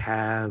we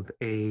have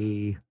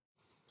a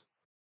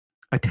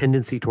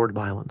tendency toward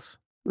violence,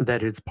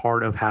 that it's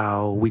part of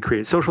how we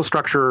create social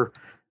structure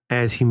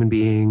as human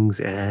beings,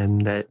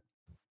 and that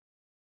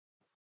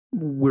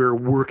we're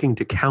working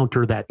to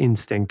counter that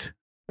instinct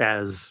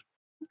as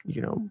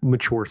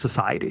mature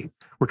society.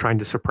 We're trying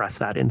to suppress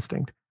that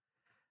instinct.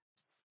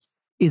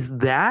 Is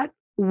that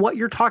what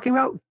you're talking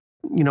about?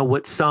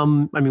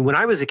 When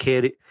I was a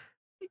kid,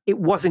 it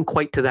wasn't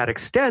quite to that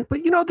extent,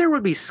 but there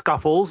would be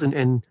scuffles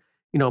and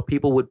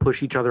people would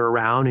push each other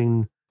around,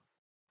 and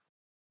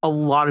a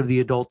lot of the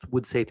adults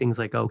would say things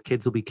like, oh,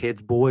 kids will be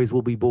kids, boys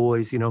will be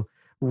boys,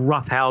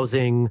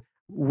 roughhousing,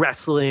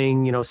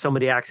 wrestling,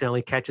 somebody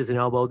accidentally catches an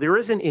elbow. There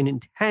isn't an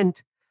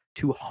intent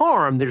to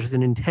harm. There's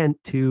an intent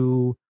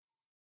to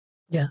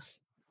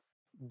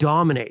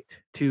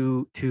dominate,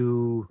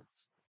 to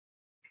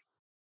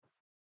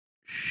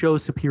show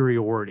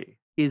superiority.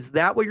 Is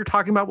that what you're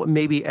talking about? What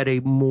maybe at a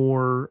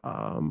more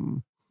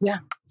yeah.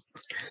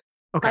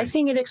 Okay. I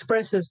think it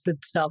expresses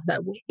itself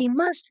that way. It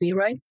must be,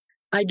 right?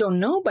 I don't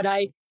know, but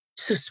I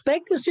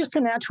suspect it's just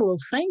a natural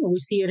thing. We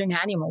see it in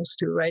animals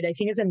too, right? I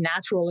think it's a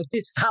natural,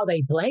 it's how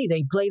they play.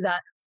 They play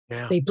that,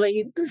 they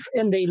play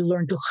and they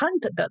learn to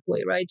hunt that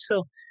way, right?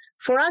 So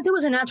for us, it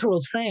was a natural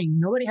thing.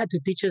 Nobody had to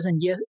teach us,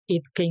 and yes,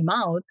 it came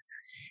out.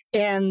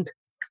 And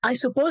I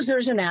suppose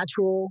there's a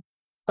natural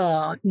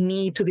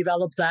need to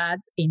develop that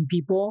in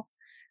people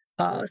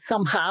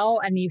somehow.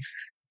 And if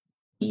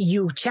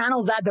you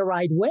channel that the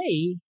right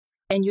way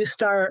and you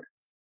start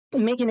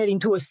making it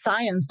into a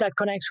science that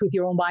connects with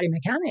your own body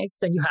mechanics,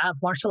 then you have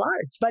martial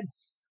arts. But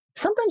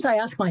sometimes I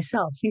ask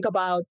myself, think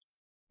about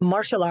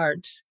martial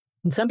arts.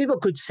 And some people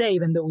could say,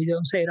 even though we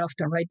don't say it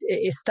often, right,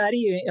 a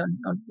study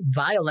on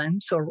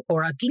violence,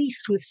 or at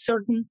least with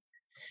certain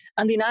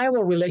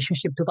undeniable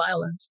relationship to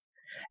violence.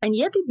 And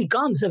yet it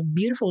becomes a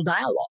beautiful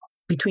dialogue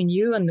between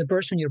you and the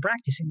person you're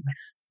practicing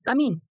with. I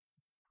mean,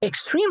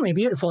 extremely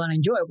beautiful and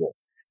enjoyable.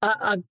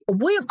 A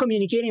way of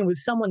communicating with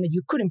someone that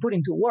you couldn't put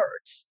into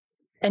words.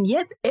 And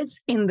yet it's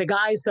in the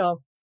guise of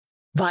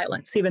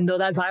violence, even though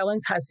that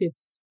violence has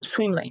its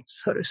swim lanes,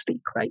 so to speak,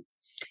 right?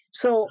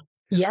 So,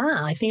 yeah,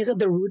 I think it's at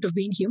the root of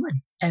being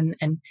human. And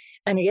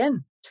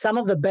again, some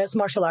of the best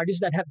martial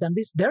artists that have done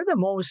this, they're the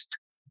most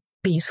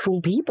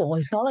peaceful people.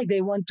 It's not like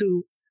they want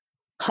to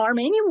harm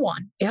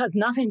anyone. It has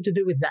nothing to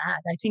do with that.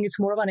 I think it's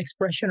more of an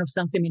expression of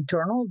something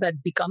internal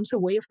that becomes a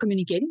way of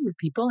communicating with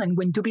people. And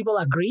when two people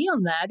agree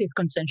on that, it's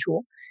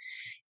consensual.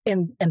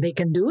 And they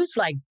can do it's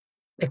like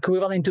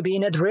equivalent to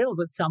being a drill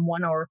with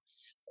someone or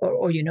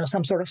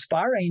some sort of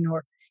sparring,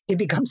 or it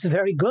becomes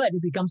very good.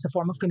 It becomes a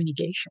form of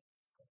communication.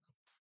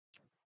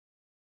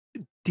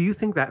 Do you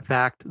think that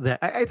fact that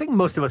I think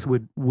most of us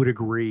would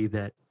agree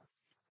that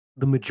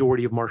the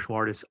majority of martial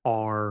artists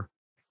are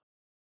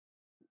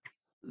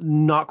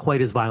not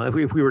quite as violent.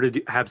 If we were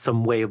to have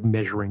some way of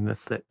measuring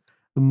this, that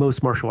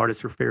most martial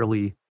artists are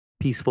fairly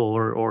peaceful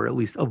or at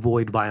least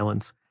avoid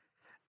violence,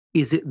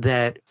 is it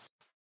that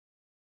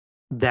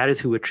is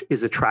who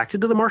is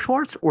attracted to the martial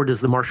arts, or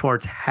does the martial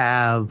arts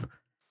have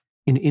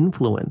an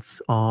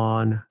influence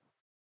on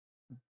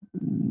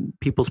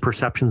people's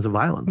perceptions of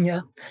violence?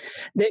 Yeah.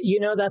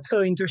 That's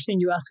so interesting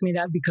you ask me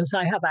that, because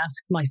I have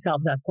asked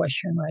myself that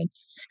question, right?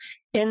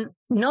 And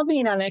not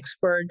being an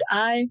expert,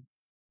 I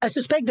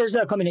suspect there's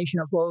a combination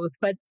of both.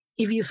 But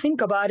if you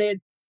think about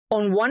it,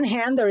 on one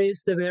hand, there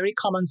is the very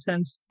common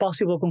sense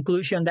possible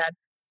conclusion that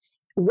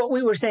what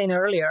we were saying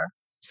earlier,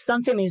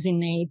 something is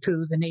innate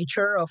to the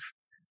nature of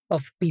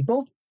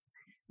people.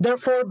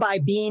 Therefore, by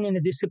being in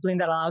a discipline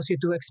that allows you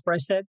to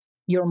express it,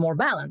 you're more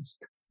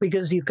balanced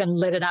because you can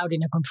let it out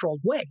in a controlled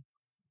way.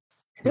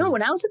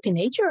 When I was a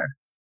teenager,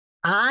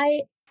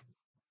 I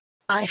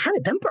had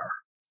a temper.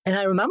 And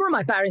I remember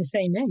my parents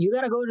saying, man, you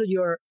got to go to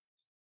your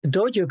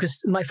dojo,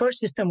 because my first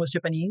system was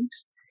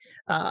Japanese.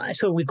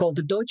 So we called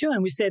the dojo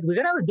and we said, we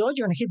got to go to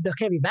the dojo and hit the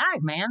heavy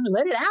bag, man.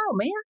 Let it out,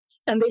 man.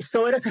 And they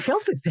saw it as a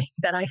healthy thing,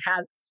 that I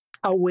had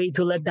a way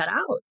to let that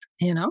out,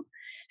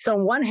 So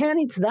on one hand,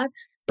 it's that.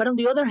 But on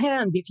the other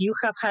hand, if you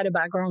have had a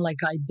background like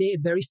I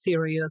did, very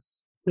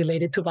serious,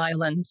 related to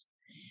violence,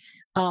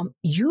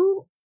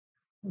 you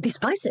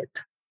despise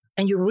it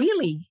and you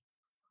really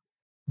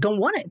don't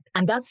want it.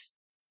 And that's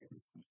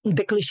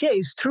the cliche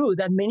is true,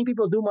 that many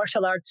people do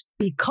martial arts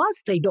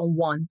because they don't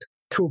want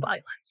true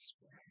violence.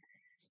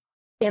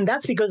 And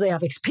that's because they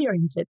have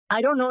experienced it.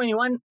 I don't know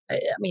anyone,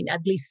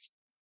 at least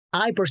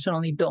I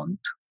personally don't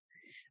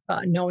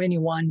know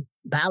anyone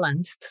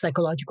balanced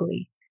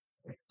psychologically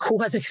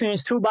who has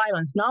experienced true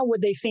violence, not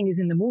what they think is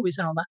in the movies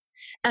and all that,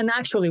 and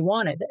actually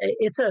want it.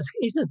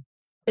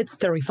 It's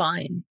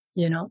terrifying,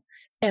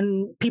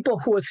 And people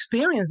who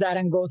experience that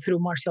and go through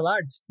martial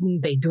arts,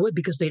 they do it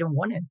because they don't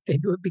want it. They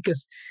do it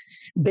because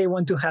they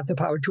want to have the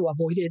power to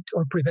avoid it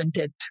or prevent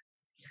it,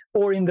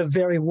 or in the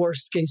very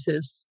worst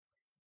cases,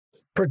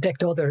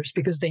 protect others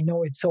because they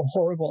know it's so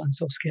horrible and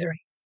so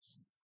scary.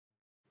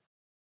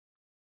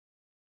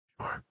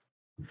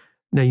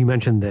 Now, you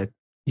mentioned that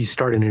you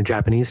started in a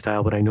Japanese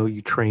style, but I know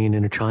you train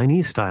in a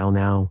Chinese style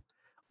now.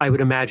 I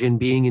would imagine,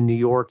 being in New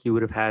York, you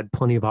would have had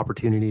plenty of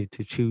opportunity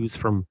to choose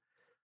from.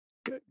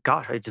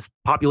 Gosh,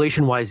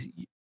 population-wise,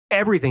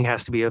 everything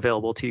has to be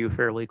available to you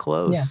fairly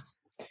close. Yeah.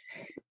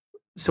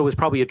 So it's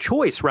probably a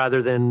choice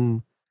rather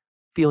than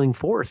feeling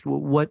forced.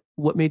 What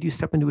made you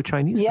step into a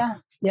Chinese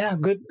style? Yeah,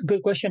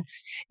 good question.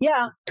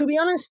 Yeah, to be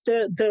honest,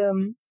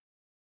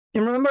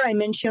 remember I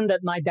mentioned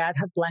that my dad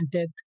had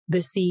planted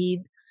the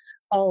seed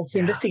of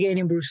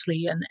investigating Bruce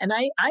Lee, and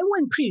I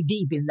went pretty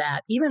deep in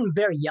that, even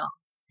very young.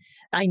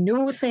 I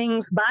knew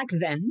things back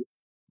then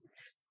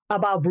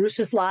about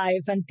Bruce's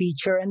life and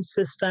teacher and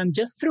system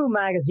just through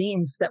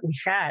magazines that we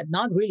had,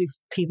 not really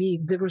TV.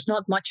 There was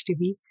not much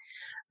TV.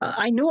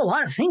 I knew a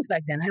lot of things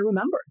back then. I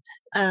remember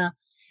that.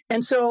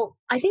 And so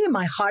I think in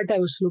my heart, I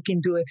was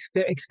looking to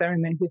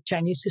experiment with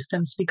Chinese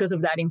systems because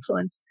of that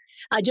influence.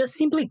 I just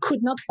simply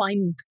could not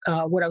find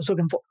what I was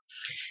looking for.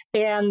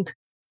 And,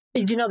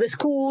 the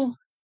school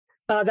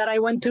that I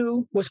went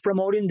to was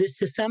promoting this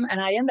system, and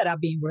I ended up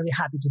being really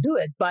happy to do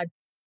it. But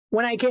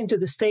when I came to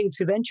the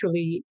States,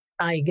 eventually,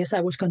 I guess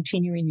I was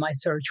continuing my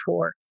search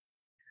for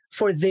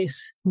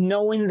this,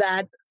 knowing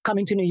that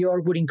coming to New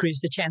York would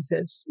increase the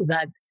chances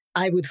that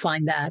I would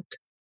find that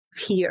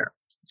here.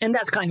 And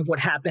that's kind of what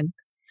happened.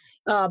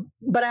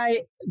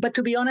 But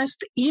to be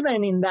honest,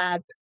 even in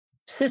that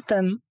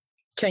system,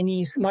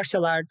 Chinese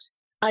martial arts,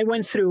 I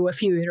went through a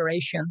few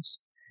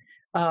iterations,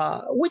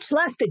 which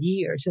lasted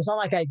years. It's not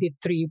like I did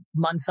 3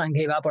 months and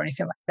gave up or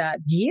anything like that.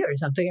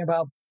 Years. I'm talking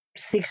about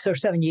 6 or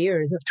 7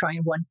 years of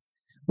trying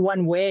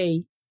one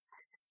way.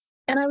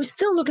 And I was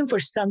still looking for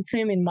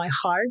something in my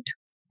heart,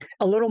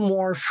 a little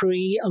more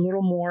free, a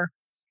little more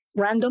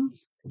random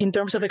in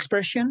terms of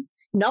expression.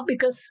 Not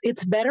because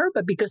it's better,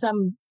 but because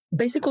I'm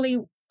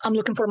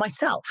looking for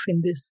myself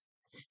in this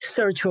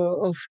search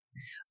of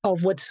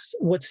what's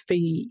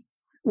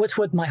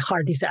what my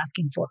heart is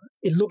asking for.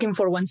 Looking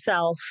for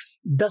oneself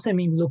doesn't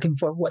mean looking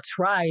for what's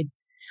right,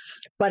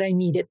 but I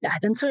needed that.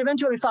 And so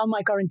eventually found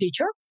my current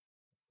teacher,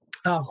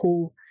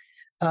 who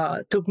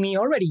took me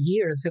already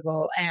years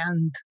ago,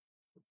 and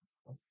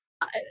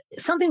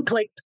something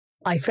clicked.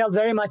 I felt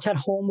very much at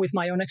home with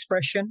my own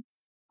expression,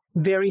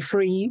 very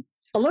free.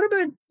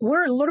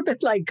 We're a little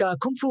bit like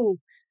Kung Fu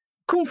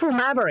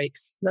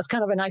Mavericks. That's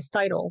kind of a nice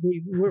title.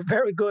 We're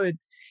very good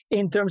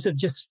in terms of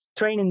just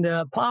training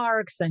the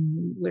parks,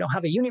 and we don't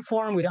have a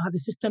uniform, we don't have a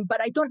system, but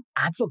I don't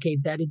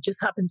advocate that. It just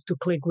happens to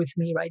click with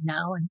me right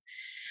now. And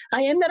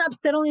I ended up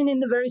settling in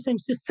the very same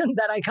system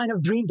that I kind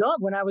of dreamed of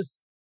when I was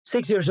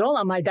 6 years old,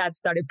 and my dad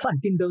started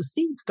planting those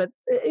seeds. But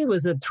it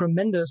was a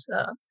tremendous,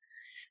 I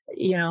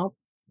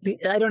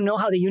don't know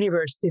how the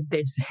universe did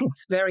this.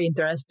 It's very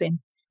interesting.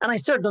 And I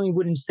certainly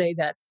wouldn't say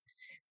that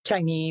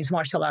Chinese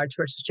martial arts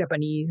versus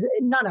Japanese,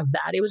 none of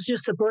that. It was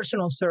just a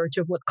personal search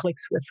of what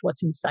clicks with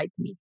what's inside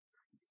me.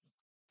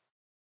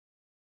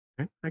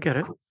 I get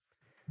it.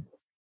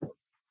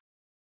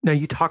 Now,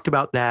 you talked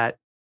about that,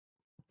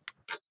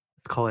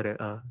 let's call it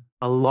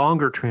a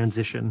longer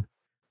transition,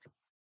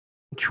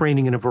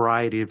 training in a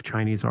variety of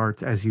Chinese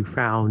arts as you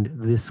found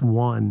this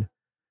one.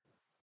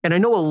 And I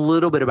know a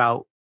little bit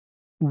about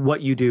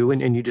what you do,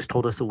 and you just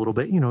told us a little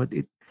bit.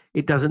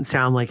 It doesn't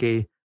sound like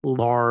a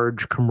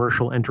large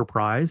commercial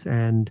enterprise.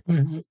 And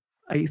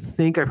I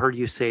think I've heard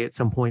you say at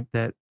some point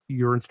that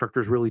your instructor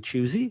is really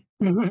choosy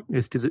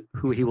as to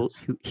who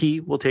he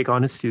will take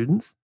on as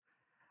students.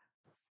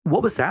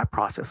 What was that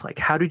process like?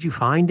 How did you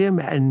find him,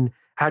 and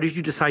how did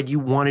you decide you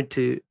wanted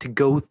to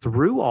go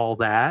through all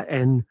that,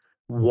 and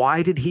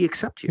why did he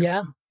accept you?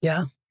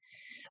 Yeah.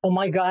 Oh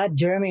my God,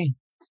 Jeremy.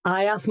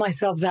 I asked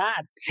myself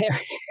that.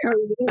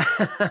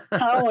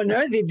 How on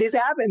earth did this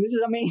happen? This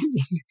is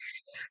amazing.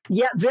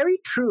 Yeah, very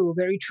true.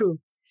 Very true.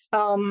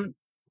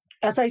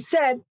 As I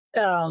said,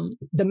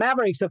 the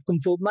Mavericks of Kung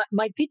Fu,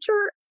 my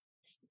teacher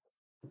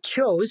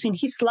chose in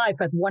his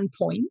life at one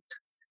point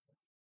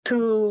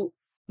to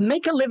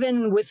make a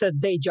living with a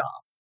day job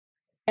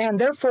and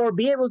therefore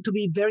be able to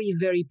be very,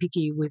 very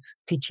picky with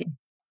teaching.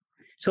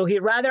 So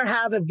he'd rather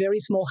have a very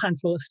small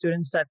handful of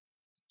students that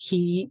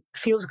he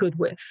feels good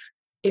with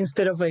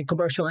instead of a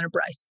commercial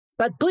enterprise.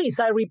 But please,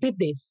 I repeat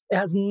this. It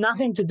has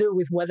nothing to do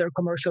with whether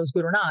commercial is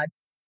good or not.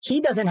 He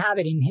doesn't have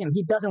it in him.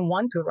 He doesn't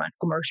want to run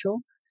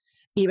commercial,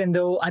 even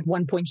though at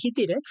one point he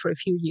did it for a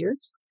few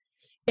years.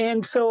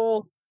 And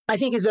so I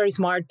think it's very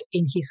smart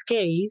in his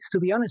case, to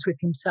be honest with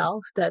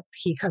himself, that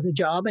he has a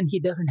job and he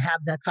doesn't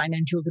have that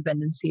financial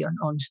dependency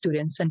on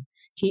students. And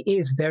he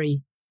is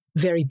very,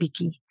 very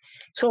picky.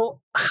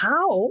 So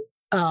how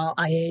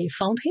I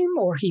found him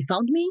or he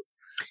found me?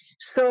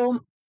 So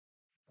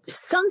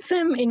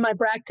something in my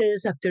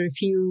practice after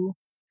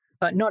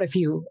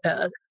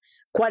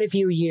quite a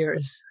few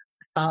years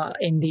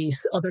in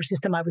this other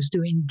system I was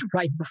doing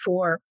right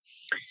before,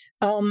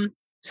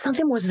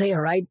 something was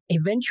there, right?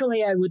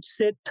 Eventually I would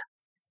sit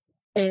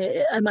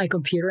at my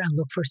computer and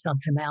look for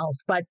something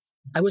else, but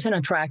I wasn't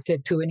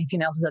attracted to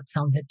anything else that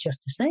sounded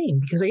just the same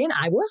because, again,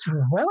 I was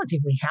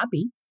relatively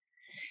happy.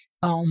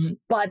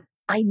 But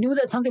I knew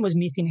that something was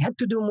missing. It had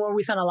to do more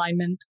with an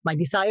alignment, my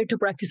desire to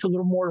practice a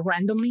little more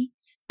randomly,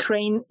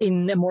 train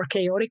in a more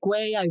chaotic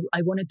way.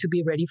 I wanted to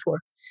be ready for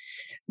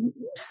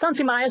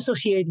something I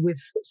associate with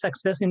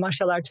success in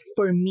martial arts.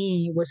 For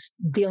me, was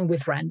dealing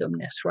with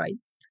randomness, right?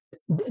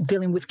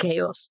 Dealing with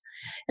chaos.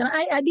 And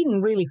I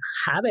didn't really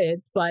have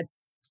it, but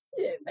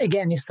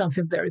again, it's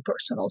something very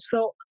personal.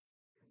 So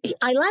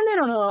I landed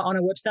on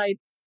a website.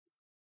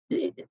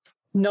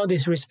 No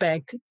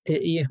disrespect.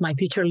 If my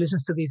teacher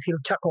listens to this, he'll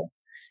chuckle.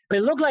 But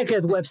it looked like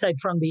a website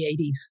from the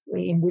 80s.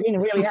 We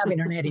didn't really have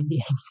internet in the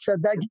 80s. So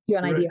that gives you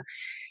an idea.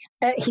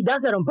 He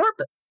does that on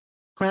purpose,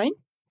 right?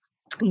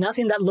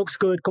 Nothing that looks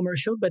good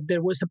commercial, but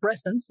there was a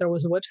presence. There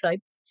was a website.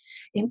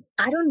 And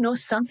I don't know,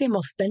 something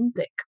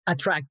authentic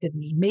attracted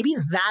me. Maybe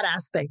it's that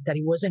aspect that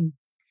it wasn't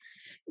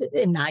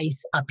a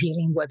nice,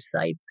 appealing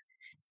website.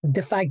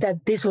 The fact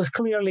that this was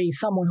clearly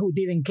someone who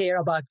didn't care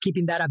about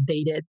keeping that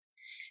updated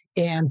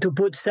and to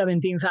put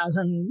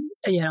 17,000,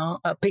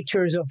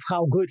 pictures of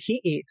how good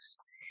he is.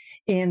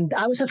 And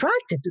I was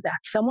attracted to that.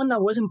 Someone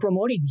that wasn't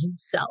promoting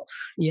himself,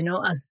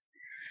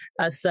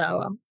 as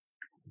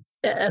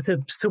a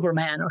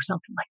Superman or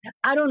something like that.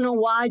 I don't know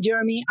why,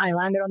 Jeremy. I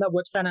landed on that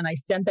website and I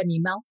sent an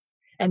email.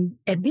 And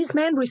this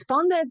man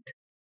responded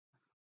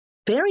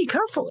very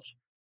carefully.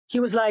 He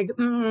was like,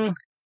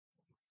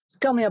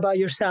 tell me about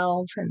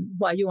yourself and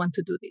why you want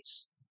to do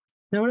this.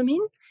 You know what I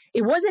mean?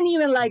 It wasn't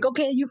even like,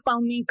 okay, you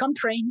found me, come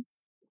train.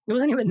 It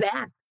wasn't even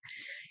that.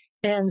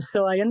 And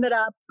so I ended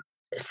up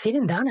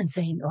sitting down and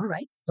saying, all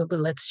right, but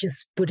let's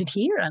just put it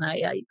here. And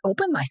I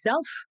opened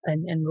myself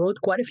and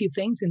wrote quite a few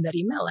things in that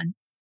email.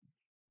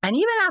 And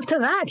even after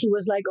that, he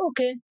was like,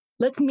 okay,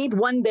 let's meet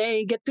one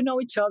day, get to know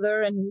each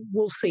other, and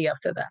we'll see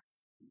after that.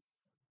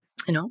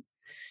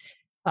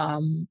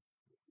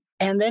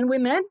 And then we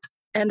met,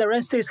 and the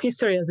rest is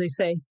history, as they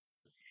say.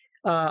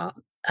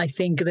 I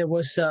think there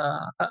was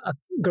a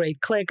great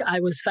click.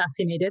 I was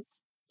fascinated.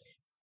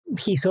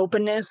 His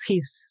openness,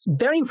 he's a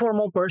very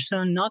informal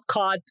person, not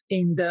caught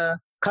in the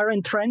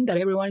current trend that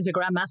everyone is a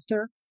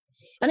grandmaster.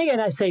 And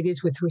again, I say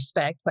this with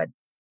respect, but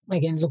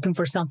again, looking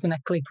for something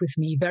that clicked with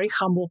me. Very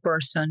humble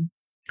person.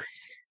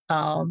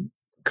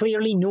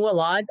 Clearly knew a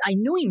lot. I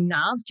knew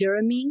enough,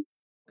 Jeremy,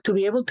 to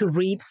be able to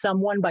read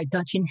someone by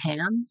touching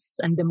hands.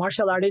 And the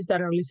martial artists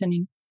that are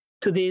listening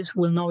to this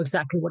will know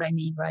exactly what I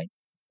mean, right?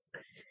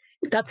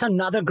 That's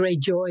another great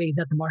joy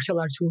that the martial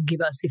arts will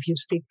give us if you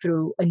stick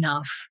through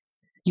enough.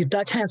 You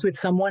touch hands with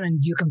someone and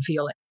you can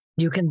feel it.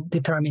 You can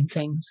determine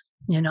things,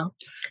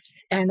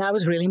 And I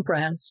was really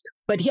impressed.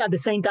 But at the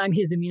same time,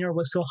 his demeanor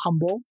was so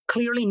humble,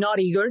 clearly not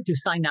eager to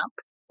sign up,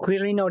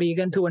 clearly not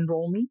eager to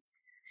enroll me.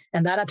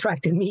 And that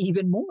attracted me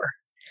even more.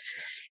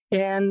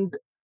 And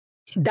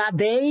that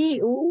day,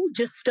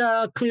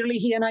 clearly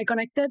he and I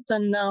connected.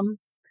 And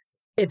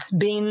it's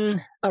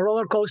been a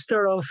roller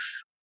coaster of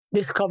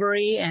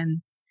discovery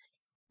and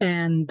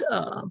an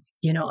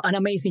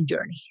amazing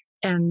journey.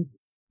 And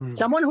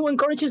Someone who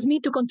encourages me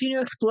to continue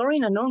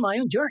exploring and on my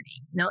own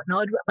journey,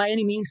 not by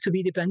any means to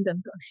be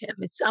dependent on him.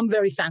 I'm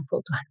very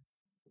thankful to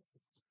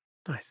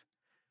him. Nice.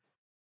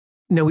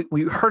 Now,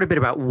 we heard a bit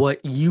about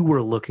what you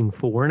were looking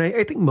for, and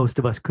I think most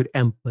of us could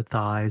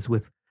empathize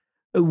with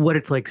what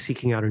it's like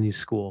seeking out a new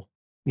school.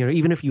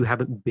 Even if you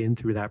haven't been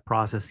through that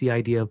process, the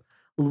idea of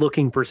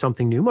looking for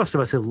something new. Most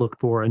of us have looked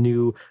for a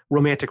new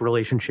romantic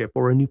relationship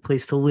or a new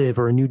place to live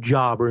or a new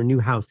job or a new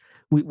house.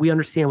 We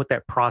understand what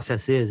that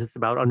process is. It's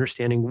about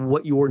understanding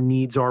what your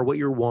needs are, what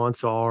your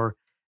wants are,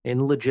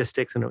 and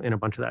logistics and a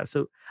bunch of that.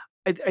 So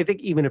I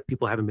think even if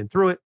people haven't been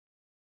through it,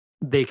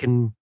 they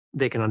can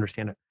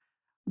understand it.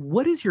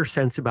 What is your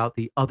sense about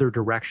the other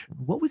direction?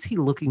 What was he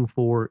looking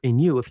for in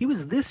you? If he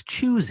was this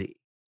choosy,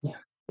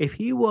 if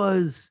he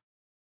was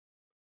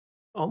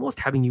almost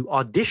having you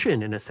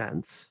audition in a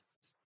sense,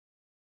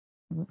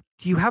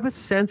 do you have a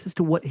sense as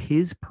to what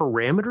his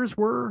parameters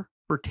were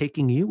for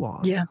taking you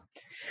on? Yeah,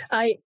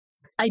 I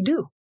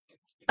do.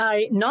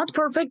 Not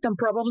perfect and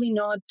probably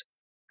not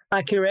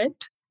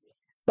accurate,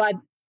 but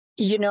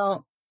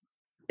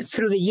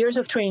through the years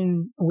of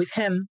training with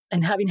him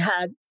and having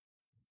had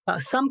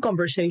some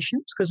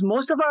conversations, because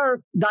most of our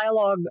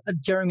dialogue,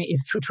 Jeremy,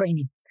 is through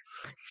training.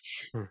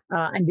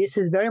 And this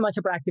is very much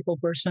a practical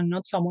person,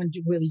 not someone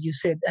to really you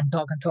sit and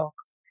talk.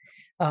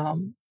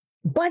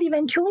 But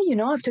eventually,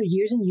 after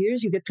years and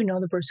years, you get to know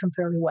the person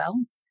fairly well.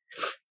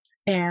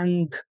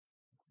 And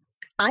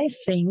I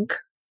think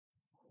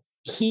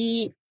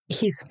his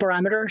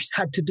parameters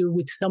had to do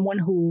with someone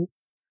who,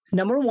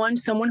 number one,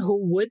 someone who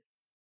would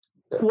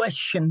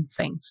question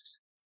things.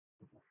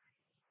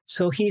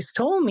 So he's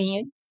told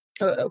me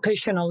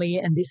occasionally,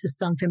 and this is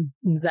something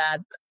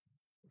that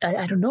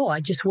I don't know, I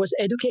just was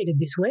educated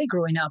this way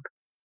growing up.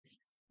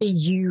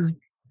 You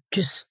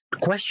just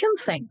question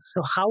things.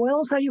 So how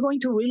else are you going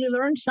to really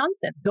learn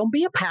something? Don't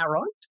be a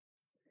parrot.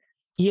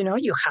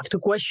 You have to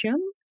question.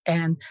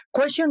 And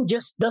question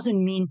just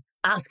doesn't mean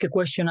ask a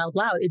question out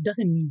loud. It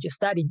doesn't mean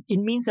just that. It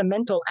means a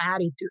mental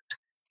attitude.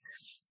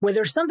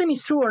 Whether something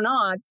is true or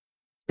not,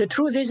 the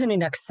truth isn't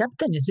in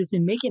acceptance, it's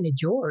in making it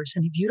yours.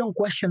 And if you don't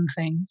question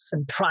things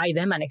and try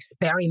them and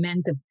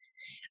experiment,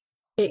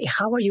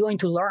 how are you going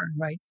to learn,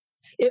 right?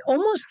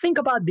 Almost think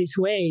about this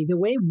way. The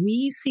way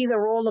we see the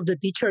role of the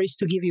teacher is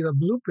to give you a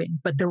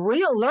blueprint. But the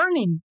real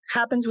learning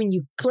happens when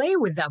you play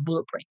with that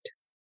blueprint,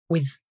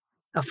 with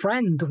a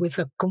friend, with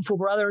a Kung Fu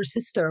brother or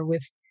sister,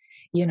 with,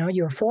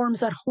 your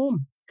forms at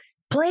home.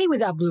 Play with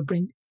that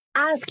blueprint.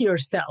 Ask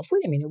yourself,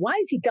 wait a minute, why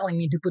is he telling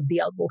me to put the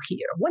elbow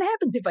here? What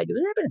happens if I do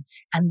that?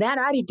 And that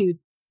attitude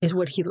is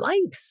what he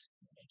likes.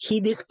 He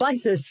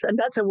despises, and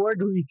that's a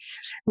word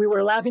we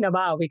were laughing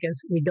about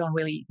because we don't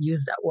really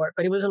use that word,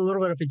 but it was a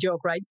little bit of a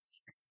joke, right?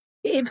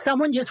 If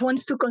someone just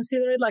wants to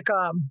consider it like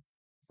a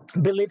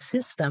belief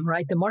system,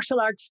 right? The martial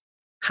arts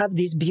have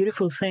this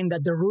beautiful thing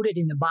that they're rooted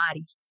in the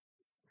body,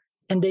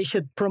 and they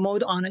should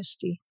promote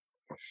honesty.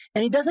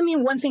 And it doesn't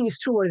mean one thing is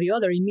true or the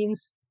other. It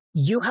means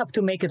you have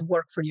to make it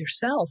work for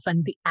yourself.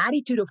 And the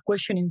attitude of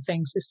questioning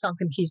things is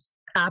something he's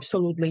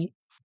absolutely,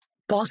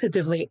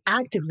 positively,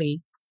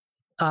 actively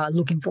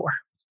looking for.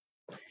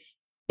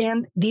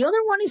 And the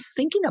other one is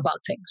thinking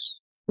about things,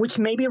 which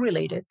may be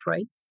related,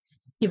 right?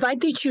 If I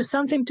teach you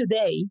something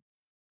today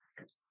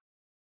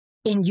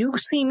and you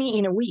see me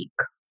in a week,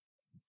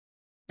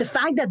 the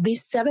fact that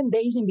these 7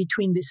 days in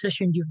between this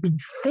session, you've been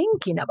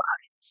thinking about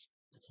it,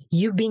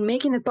 you've been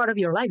making it part of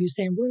your life. You're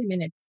saying, wait a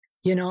minute,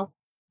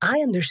 I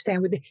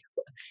understand.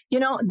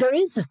 There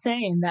is a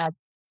saying that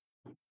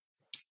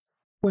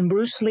when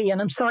Bruce Lee, and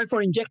I'm sorry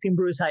for injecting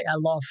Bruce, I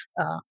love.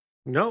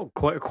 No,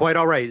 quite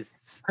all right.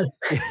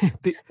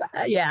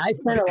 Yeah, I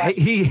spent a lot.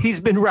 He's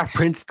been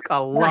referenced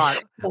a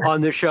lot on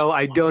the show.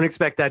 I don't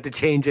expect that to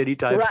change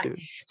anytime soon.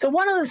 So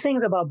one of the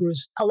things about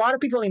Bruce, a lot of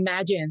people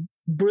imagine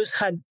Bruce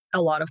had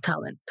a lot of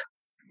talent.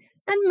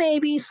 And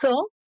maybe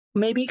so.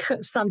 Maybe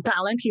some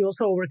talent. He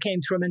also overcame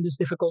tremendous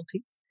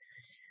difficulty.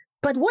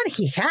 But what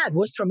he had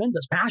was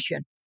tremendous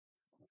passion.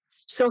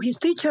 So his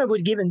teacher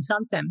would give him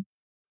something.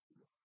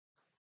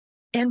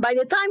 And by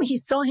the time he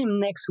saw him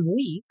next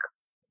week,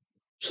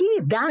 he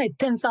had done it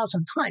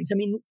 10,000 times. I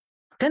mean,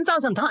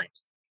 10,000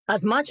 times.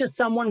 As much as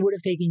someone would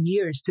have taken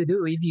years to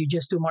do if you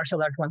just do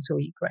martial arts once a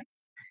week, right?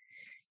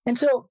 And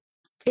so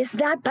it's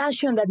that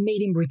passion that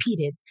made him repeat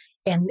it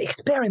and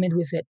experiment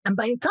with it. And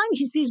by the time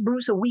he sees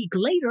Bruce a week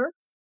later,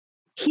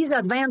 he's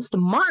advanced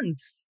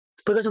months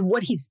because of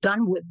what he's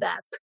done with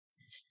that.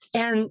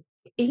 And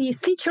his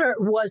teacher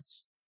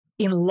was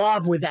in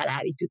love with that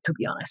attitude, to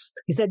be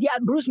honest. He said, yeah,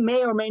 Bruce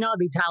may or may not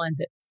be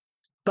talented,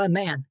 but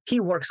man, he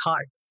works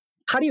hard.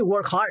 How do you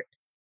work hard?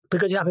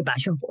 Because you have a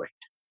passion for it,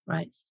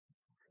 right?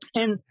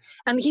 And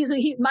I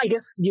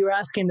guess you're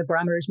asking the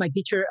parameters. My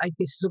teacher, I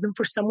guess, is looking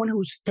for someone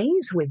who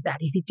stays with that.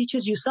 If he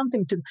teaches you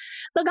something look,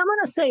 I'm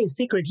going to say a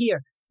secret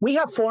here. We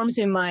have forms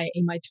in my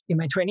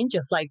training,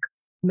 just like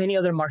many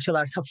other martial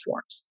arts have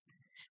forms.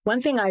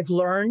 One thing I've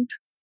learned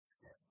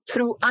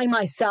through I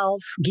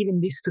myself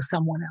giving this to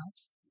someone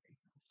else,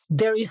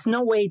 there is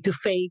no way to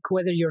fake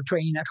whether you're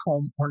training at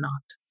home or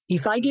not.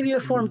 If I give you a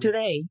form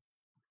today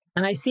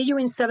and I see you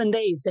in 7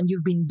 days and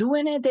you've been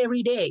doing it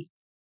every day,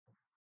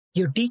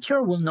 your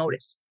teacher will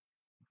notice.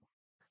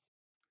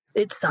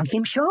 It's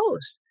something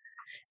shows.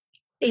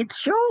 It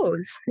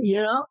shows,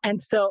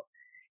 And so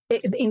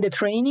in the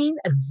training,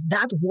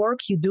 that work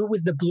you do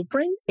with the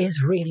blueprint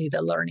is really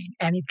the learning,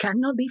 and it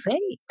cannot be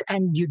faked.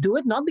 And you do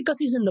it not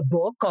because it's in the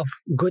book of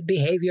good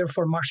behavior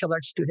for martial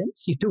arts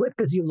students. You do it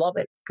because you love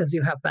it, because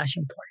you have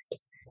passion for it.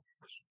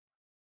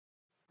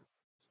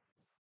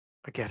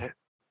 I get it.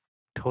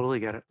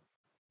 Totally get it.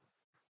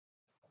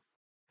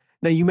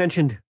 Now, you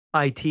mentioned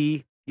IT.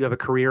 You have a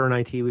career in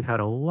IT. We've had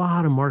a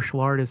lot of martial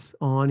artists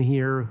on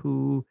here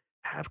who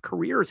have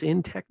careers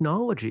in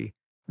technology.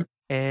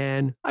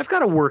 And I've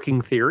got a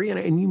working theory,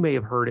 and you may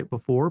have heard it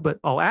before, but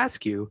I'll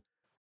ask you,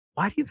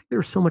 why do you think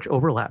there's so much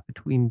overlap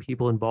between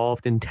people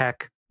involved in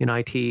tech, in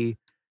IT,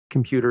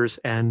 computers,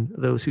 and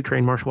those who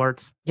train martial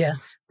arts?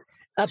 Yes,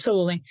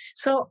 absolutely.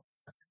 So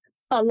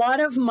a lot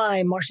of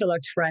my martial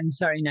arts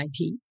friends are in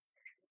IT,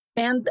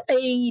 and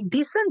a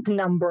decent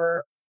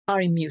number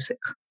are in music.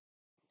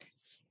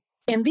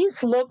 And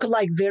these look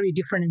like very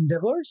different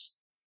endeavors,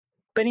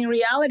 but in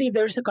reality,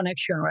 there's a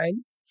connection, right?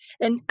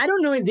 And I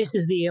don't know if this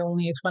is the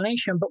only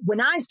explanation, but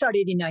when I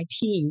started in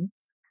IT,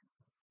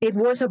 it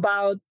was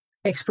about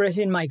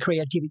expressing my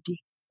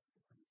creativity.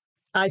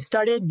 I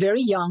started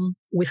very young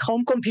with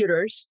home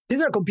computers.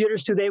 These are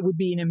computers today would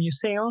be in a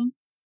museum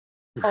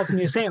of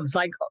museums.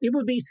 Like it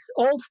would be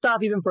old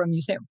stuff even for a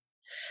museum.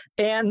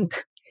 And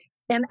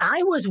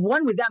I was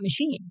one with that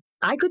machine.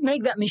 I could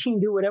make that machine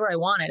do whatever I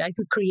wanted. I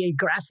could create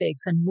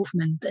graphics and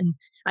movement, and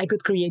I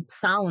could create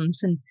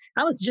sounds. And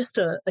I was just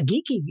a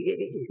geeky,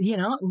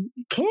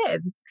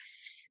 kid.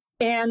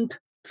 And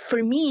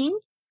for me,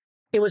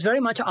 it was very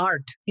much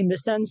art in the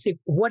sense of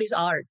what is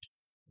art?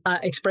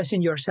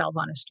 Expressing yourself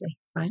honestly,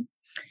 right?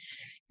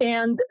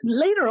 And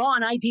later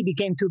on, IT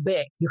became too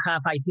big. You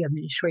have IT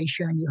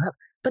administration,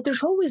 but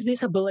there's always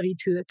this ability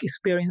to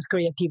experience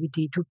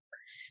creativity,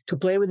 to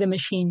play with the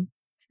machine.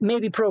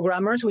 Maybe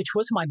programmers, which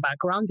was my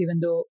background,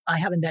 even though I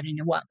haven't done it in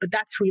a while. But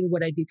that's really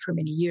what I did for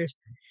many years.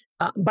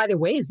 By the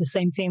way, it's the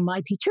same thing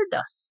my teacher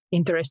does,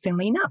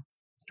 interestingly enough.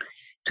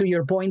 To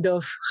your point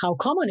of how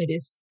common it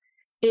is,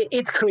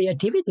 it's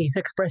creativity, it's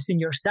expressing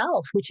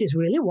yourself, which is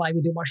really why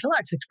we do martial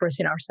arts,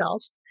 expressing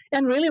ourselves,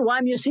 and really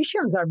why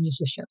musicians are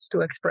musicians, to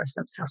express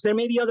themselves. There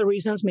may be other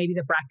reasons, maybe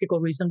the practical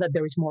reason that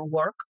there is more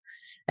work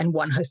and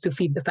one has to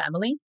feed the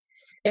family.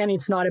 And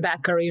it's not a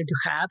bad career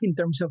to have in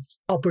terms of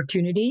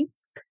opportunity.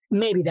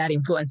 Maybe that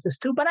influences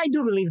too, but I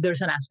do believe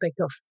there's an aspect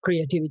of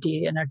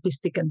creativity and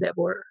artistic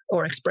endeavor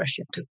or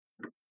expression too.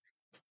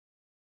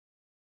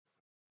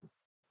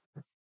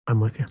 I'm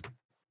with you.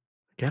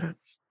 Get it.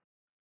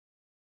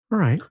 All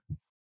right.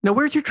 Now,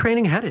 where's your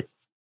training headed?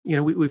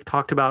 We've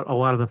talked about a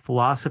lot of the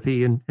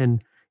philosophy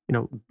and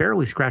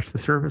barely scratched the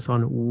surface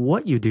on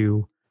what you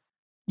do.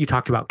 You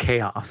talked about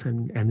chaos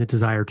and the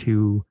desire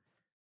to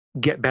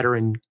get better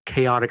in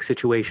chaotic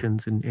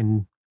situations.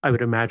 And I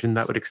would imagine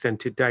that would extend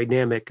to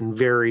dynamic and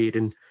varied,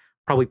 and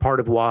probably part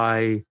of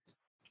why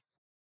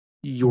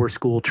your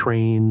school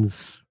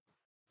trains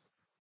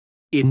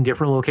in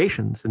different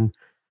locations. And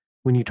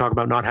when you talk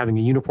about not having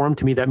a uniform,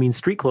 to me, that means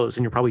street clothes,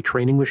 and you're probably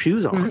training with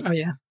shoes on. Oh,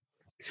 yeah.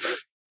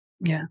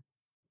 Yeah.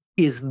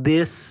 Is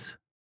this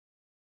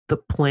the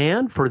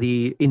plan for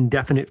the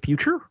indefinite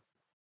future?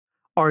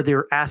 Are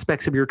there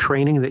aspects of your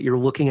training that you're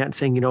looking at and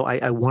saying,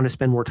 I want to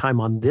spend more time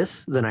on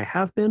this than I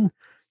have been?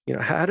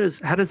 How does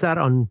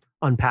that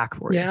unpack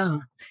for you? Yeah,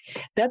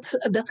 that's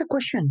a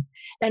question,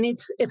 and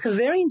it's a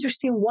very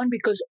interesting one,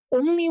 because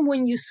only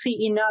when you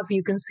see enough,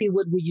 you can see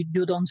what you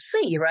don't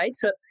see, right?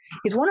 So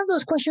it's one of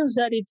those questions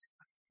that it's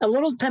a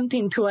little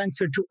tempting to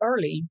answer too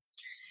early.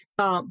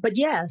 But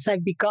yes,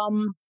 I've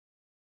become.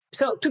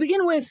 So to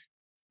begin with,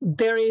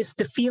 there is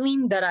the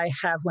feeling that I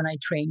have when I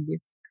train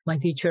with my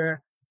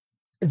teacher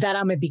that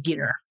I'm a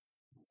beginner,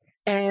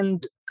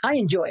 and I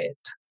enjoy it.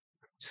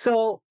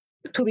 So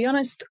to be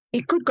honest,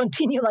 it could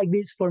continue like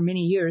this for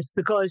many years,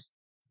 because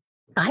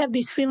I have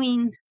this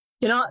feeling,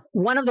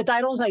 one of the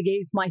titles I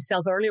gave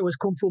myself earlier was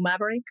Kung Fu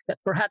Maverick, that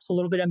perhaps a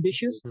little bit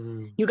ambitious.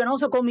 You can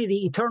also call me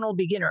the eternal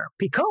beginner,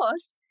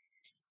 because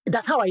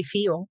that's how I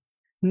feel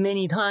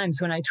many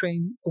times when I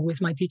train with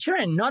my teacher.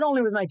 And not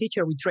only with my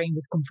teacher, we train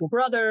with Kung Fu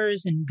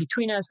brothers and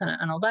between us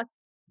and all that.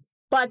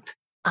 But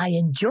I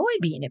enjoy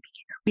being a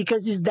beginner,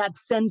 because it's that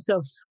sense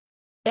of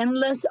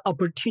endless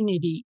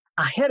opportunity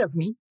ahead of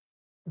me,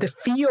 the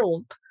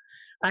field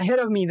ahead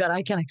of me that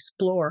I can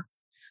explore,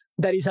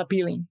 that is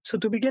appealing. So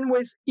to begin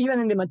with, even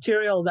in the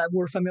material that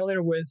we're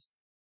familiar with,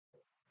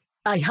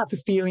 I have the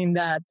feeling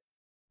that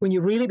when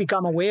you really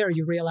become aware,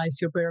 you realize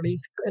you're barely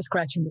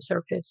scratching the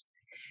surface.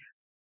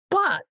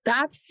 But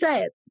that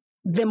said,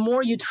 the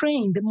more you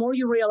train, the more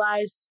you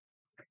realize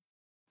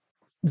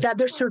that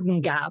there's certain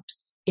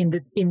gaps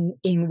in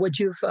what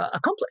you've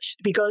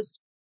accomplished, because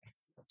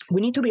we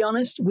need to be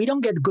honest, we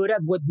don't get good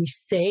at what we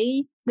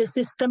say the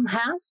system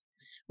has.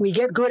 We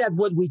get good at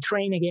what we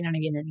train again and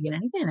again and again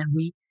and again. And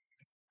we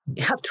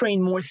have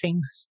trained more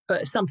things,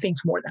 some things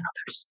more than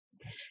others.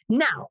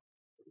 Now,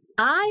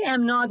 I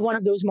am not one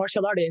of those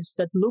martial artists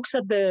that looks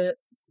at the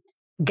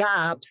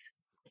gaps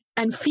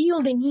and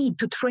feel the need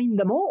to train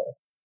them all.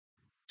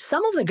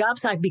 Some of the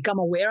gaps I've become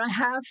aware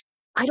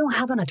I don't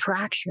have an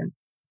attraction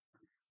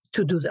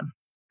to do them.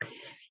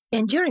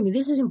 And Jeremy,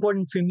 this is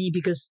important for me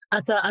because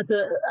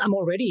I'm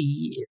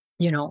already,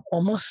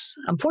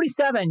 I'm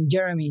 47,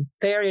 Jeremy.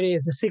 There it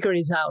is. The secret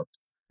is out.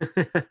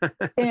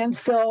 And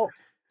so,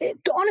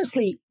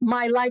 honestly,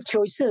 my life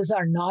choices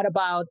are not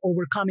about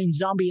overcoming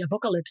zombie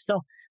apocalypse.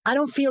 So I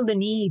don't feel the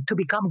need to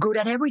become good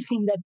at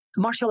everything that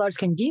martial arts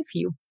can give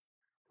you.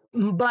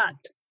 But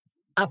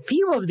a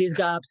few of these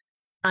gaps,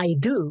 I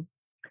do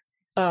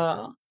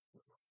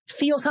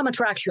feel some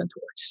attraction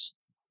towards.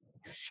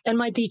 And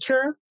my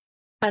teacher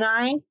and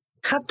I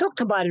have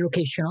talked about it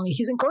occasionally.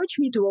 He's encouraged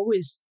me to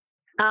always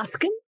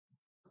ask him.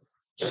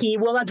 He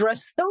will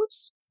address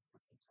those,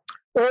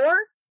 or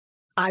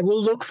I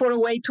will look for a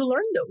way to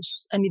learn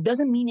those. And it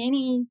doesn't mean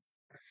any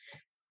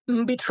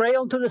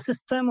betrayal to the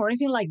system or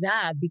anything like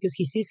that, because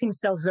he sees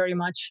himself very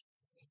much,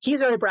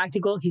 he's very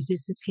practical. He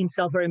sees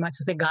himself very much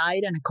as a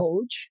guide and a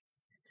coach.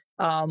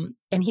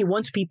 And he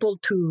wants people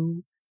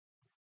to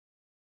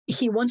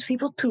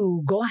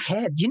go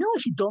ahead.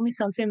 He told me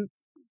something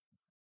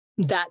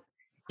that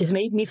has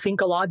made me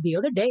think a lot the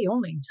other day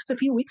only, just a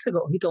few weeks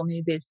ago. He told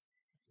me this.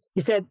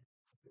 He said,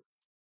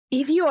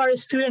 if you are a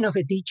student of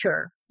a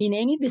teacher in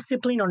any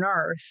discipline on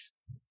earth,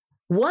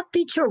 what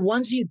teacher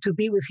wants you to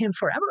be with him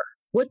forever?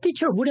 What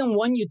teacher wouldn't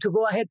want you to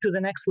go ahead to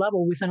the next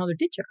level with another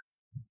teacher?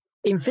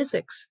 In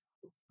physics,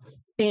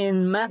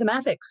 in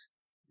mathematics,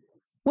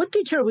 what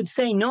teacher would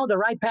say, no, the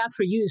right path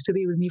for you is to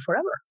be with me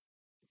forever?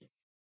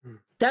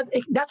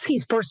 That's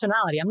his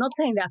personality. I'm not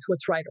saying that's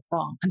what's right or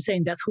wrong. I'm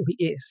saying that's who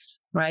he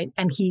is, right?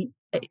 And he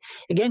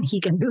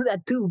can do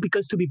that too,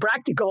 because to be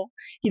practical,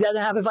 he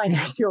doesn't have a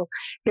financial,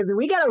 because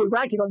we got to be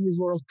practical in this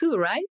world too,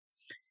 right?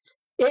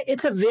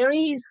 It's a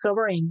very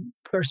sobering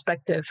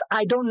perspective.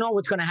 I don't know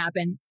what's going to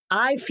happen.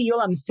 I feel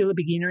I'm still a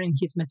beginner in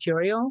his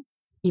material,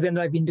 even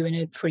though I've been doing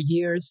it for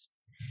years.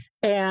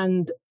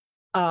 And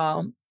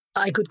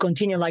I could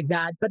continue like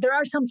that. But there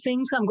are some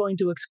things I'm going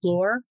to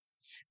explore.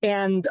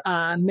 And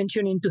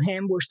mentioning to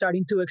him, we're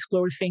starting to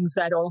explore things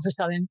that all of a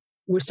sudden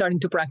we're starting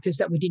to practice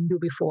that we didn't do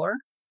before.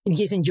 And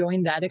he's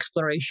enjoying that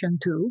exploration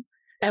too.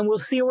 And we'll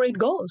see where it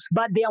goes.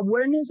 But the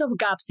awareness of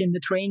gaps in the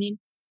training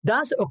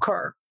does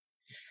occur.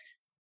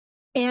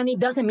 And it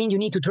doesn't mean you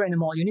need to train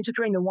them all. You need to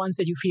train the ones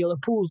that you feel a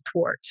pull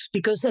towards.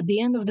 Because at the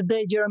end of the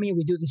day, Jeremy,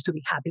 we do this to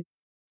be happy.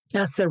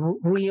 That's the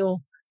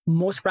real,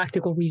 most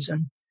practical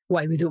reason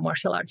why we do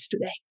martial arts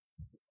today.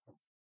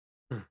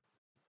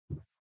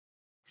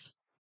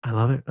 I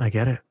love it. I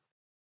get it.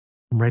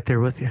 I'm right there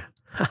with you.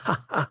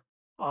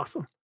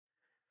 Awesome.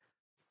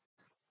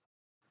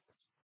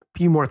 A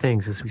few more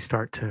things as we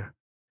start to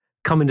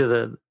come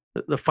into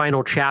the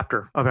final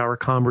chapter of our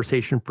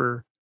conversation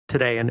for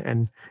today.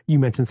 And you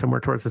mentioned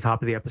somewhere towards the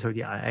top of the episode,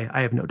 yeah,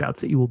 I have no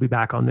doubts that you will be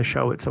back on the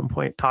show at some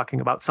point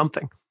talking about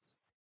something.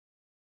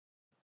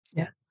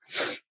 Yeah.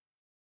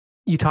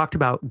 You talked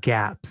about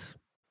gaps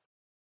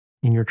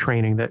in your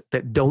training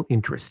that don't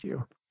interest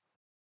you.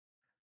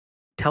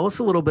 Tell us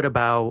a little bit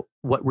about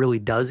what really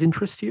does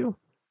interest you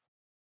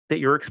that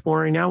you're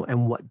exploring now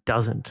and what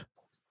doesn't.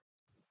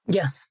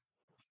 Yes,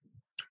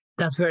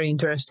 that's very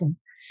interesting.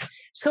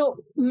 So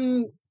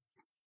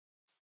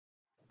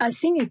I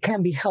think it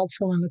can be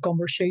helpful in the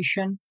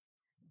conversation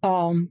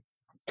to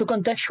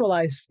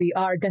contextualize the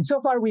art. And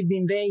so far we've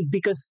been vague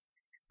because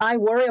I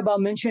worry about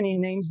mentioning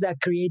names that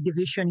create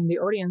division in the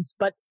audience.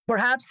 But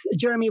perhaps,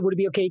 Jeremy, would it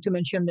be okay to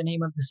mention the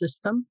name of the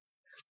system?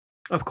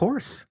 Of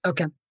course.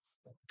 Okay.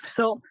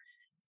 So,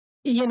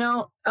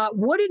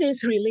 what it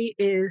is really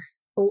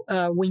is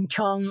Wing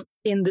Chun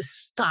in the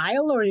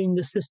style or in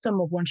the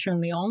system of Wan Chun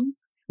Leong,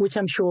 which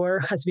I'm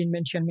sure has been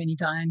mentioned many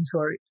times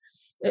or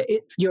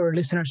your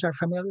listeners are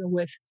familiar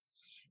with.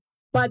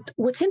 But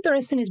what's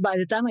interesting is by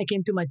the time I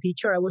came to my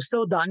teacher, I was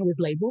so done with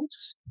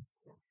labels.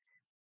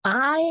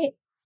 I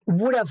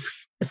would have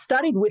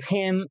studied with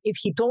him if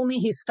he told me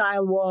his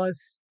style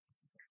was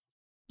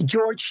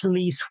George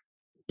Lee's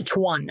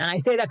Chuan. And I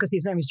say that because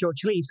his name is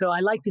George Lee. So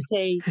I like to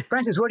say,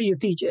 Francis, what do you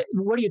teach?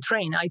 What do you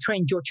train? I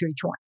train George Lee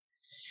Chuan.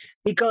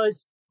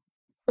 Because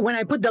when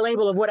I put the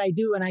label of what I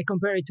do and I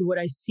compare it to what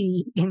I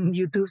see in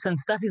YouTubes and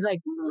stuff, it's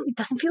like, it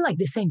doesn't feel like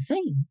the same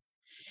thing.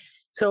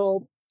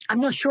 So I'm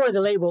not sure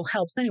the label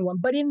helps anyone.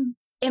 But in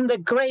the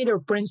greater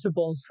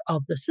principles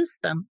of the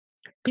system,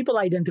 people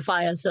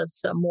identify us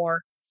as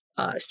more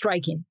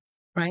striking,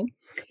 right?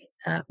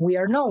 We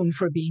are known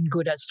for being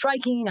good at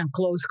striking and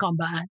close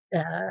combat,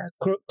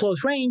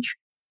 close range,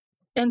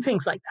 and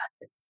things like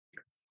that.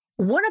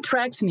 What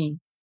attracts me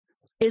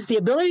is the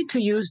ability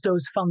to use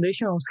those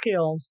foundational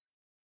skills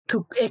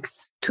to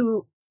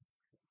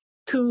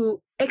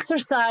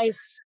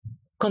exercise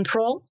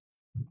control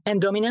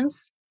and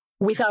dominance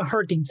without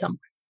hurting someone,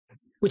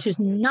 which is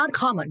not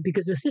common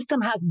because the system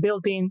has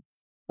built in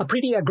a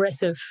pretty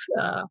aggressive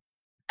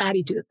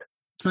attitude.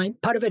 Right?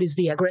 Part of it is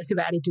the aggressive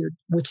attitude,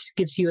 which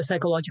gives you a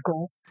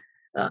psychological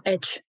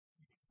edge.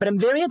 But I'm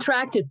very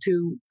attracted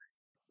to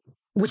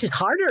which is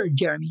harder,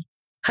 Jeremy.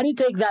 How do you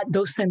take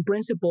those same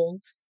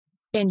principles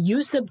and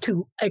use them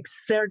to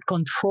exert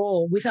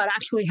control without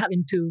actually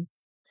having to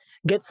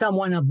get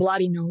someone a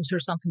bloody nose or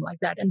something like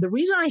that? And the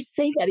reason I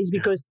say that is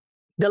because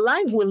the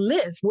life we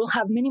live will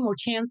have many more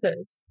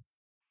chances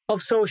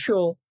of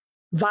social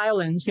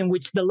violence in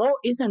which the law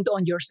isn't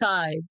on your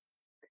side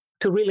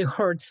to really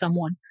hurt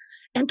someone.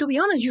 And to be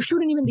honest, you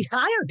shouldn't even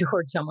desire to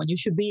hurt someone. You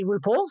should be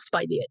repulsed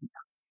by the idea.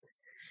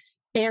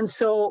 And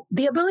so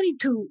the ability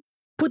to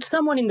put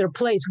someone in their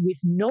place with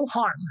no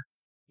harm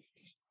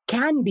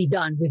can be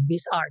done with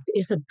this art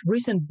is a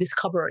recent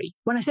discovery.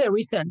 When I say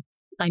recent,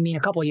 I mean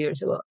a couple of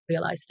years ago, I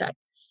realized that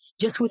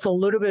just with a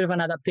little bit of an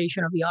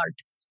adaptation of the art,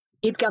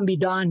 it can be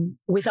done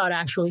without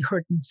actually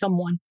hurting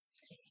someone.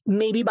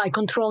 Maybe by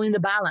controlling the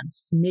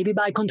balance, maybe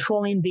by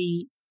controlling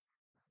the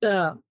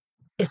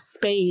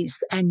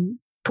space and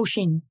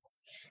pushing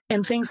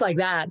and things like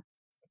that.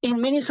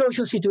 In many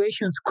social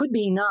situations could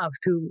be enough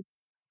to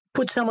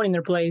put someone in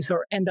their place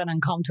or end an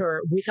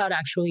encounter without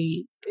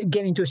actually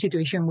getting to a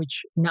situation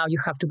which now you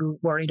have to be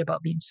worried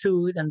about being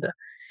sued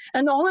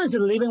and always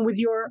living with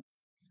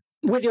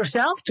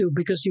yourself too,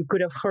 because you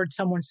could have hurt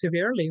someone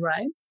severely,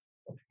 right?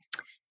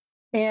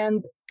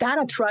 And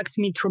that attracts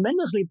me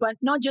tremendously, but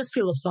not just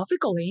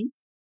philosophically,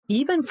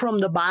 even from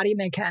the body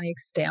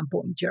mechanics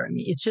standpoint,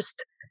 Jeremy. It's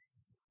just,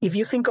 if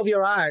you think of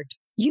your art,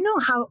 you know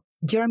how,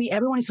 Jeremy,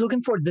 everyone is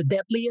looking for the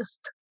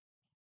deadliest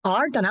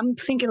art. And I'm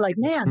thinking like,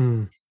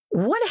 man,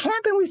 what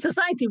happened with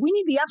society? We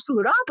need the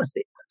absolute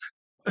opposite.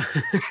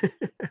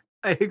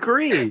 I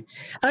agree.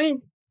 I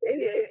mean,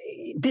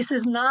 this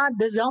is not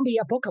the zombie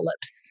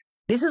apocalypse.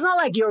 This is not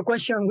like your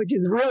question, which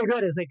is really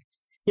good. It's like,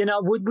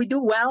 would we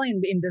do well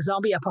in the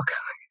zombie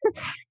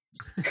apocalypse?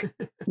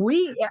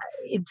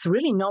 It's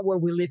really not where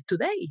we live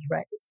today,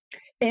 right?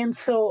 And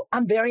so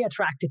I'm very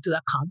attracted to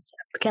that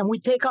concept. Can we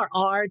take our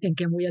art and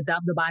can we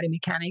adapt the body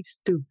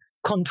mechanics to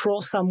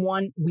control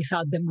someone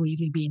without them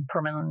really being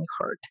permanently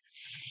hurt?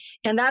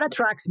 And that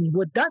attracts me.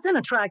 What doesn't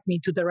attract me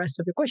to the rest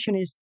of the question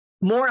is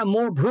more and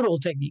more brutal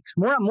techniques,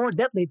 more and more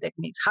deadly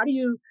techniques. How do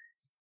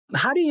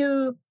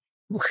you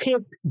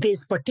hit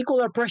this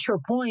particular pressure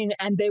point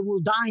and they will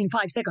die in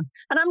 5 seconds?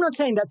 And I'm not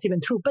saying that's even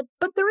true, but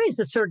there is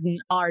a certain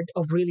art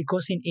of really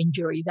causing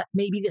injury that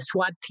maybe the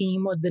SWAT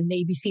team or the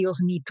Navy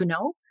SEALs need to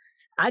know.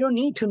 I don't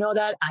need to know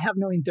that. I have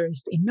no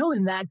interest in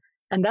knowing that.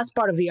 And that's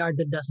part of the art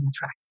that doesn't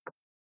attract.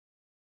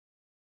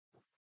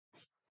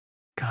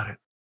 Got it.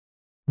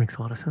 Makes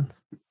a lot of sense.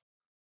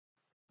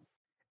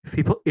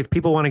 If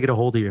people want to get a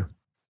hold of you,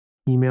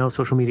 email,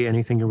 social media,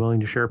 anything you're willing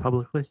to share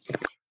publicly?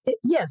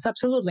 Yes,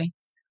 absolutely.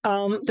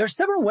 There's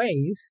several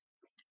ways.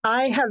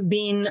 I have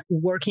been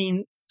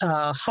working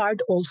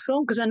hard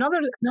also because another.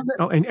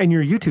 Oh, and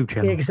your YouTube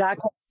channel.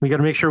 Exactly. We got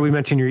to make sure we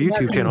mention your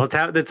YouTube channel.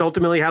 That's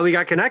ultimately how we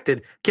got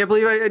connected. Can't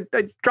believe I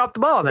dropped the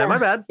ball on that. Yeah, my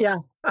bad. Yeah.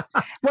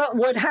 Well,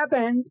 what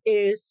happened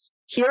is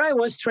here I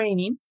was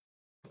training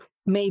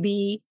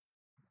maybe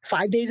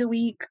 5 days a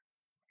week,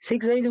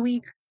 6 days a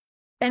week.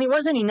 And it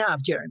wasn't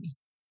enough, Jeremy.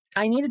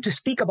 I needed to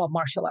speak about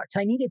martial arts.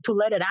 I needed to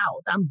let it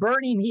out. I'm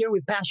burning here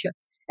with passion.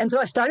 And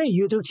so I started a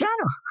YouTube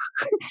channel,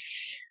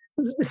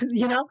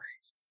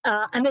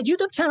 and the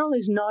YouTube channel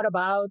is not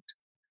about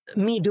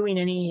me doing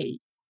any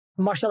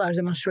martial arts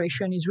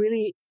demonstration. It's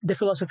really the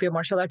philosophy of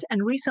martial arts.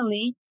 And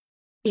recently,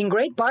 in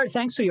great part,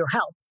 thanks to your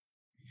help,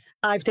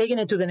 I've taken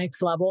it to the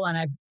next level.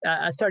 And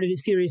I started a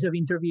series of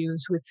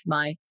interviews with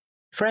my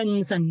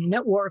friends and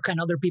network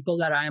and other people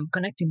that I am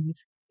connecting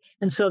with.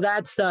 And so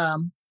that's,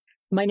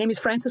 my name is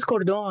Francis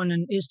Cordon,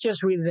 and it's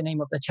just really the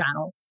name of the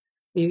channel.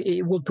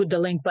 It will put the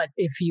link, but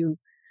if you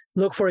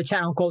look for a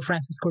channel called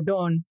Francis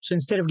Cordon, so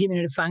instead of giving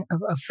it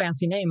a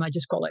fancy name, I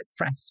just call it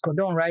Francis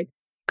Cordon, right?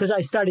 Because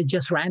I started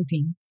just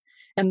ranting,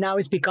 and now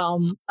it's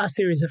become a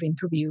series of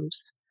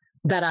interviews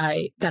that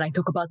I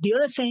talk about. The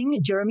other thing,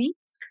 Jeremy,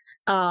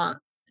 a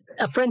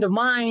friend of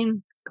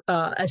mine,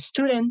 a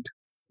student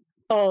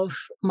of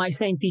my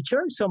same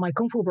teacher, so my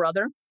Kung Fu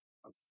brother,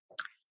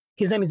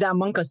 his name is Dan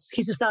Munkus.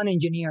 He's a sound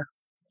engineer,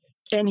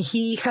 and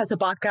he has a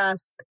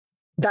podcast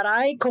that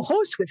I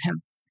co-host with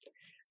him.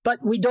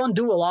 But we don't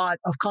do a lot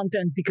of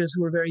content because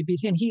we're very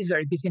busy, and he's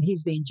very busy, and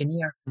he's the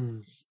engineer.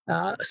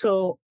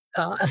 So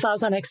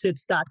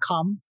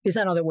 1000exits.com is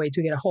another way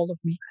to get a hold of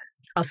me.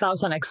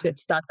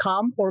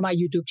 1000exits.com or my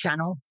YouTube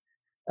channel,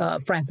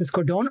 Francis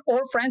Cordon,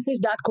 or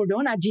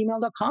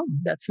francis.cordon@gmail.com.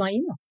 That's my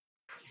email.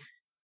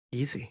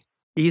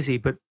 Easy,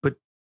 but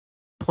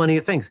plenty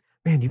of things.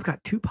 Man, you've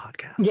got 2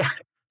 podcasts. Yeah.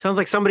 Sounds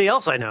like somebody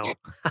else I know.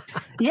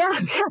 Yeah,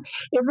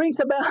 it rings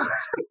a bell.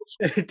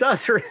 It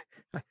does.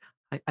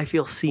 I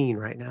feel seen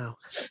right now.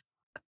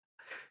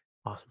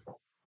 Awesome.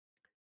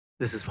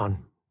 This is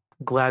fun.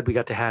 Glad we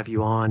got to have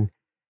you on.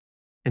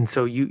 And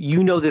so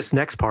you know this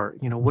next part.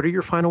 What are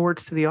your final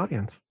words to the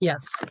audience?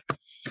 Yes.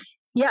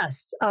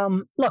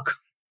 Look,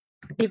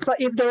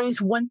 if there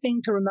is one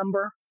thing to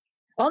remember,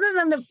 other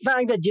than the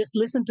fact that just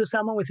listen to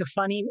someone with a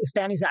funny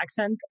Spanish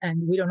accent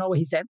and we don't know what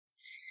he said,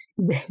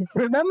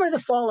 remember the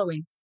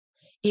following.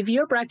 If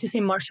you're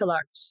practicing martial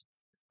arts,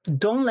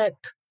 don't let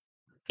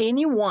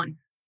anyone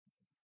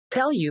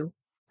tell you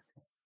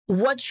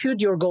What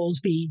should your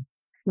goals be?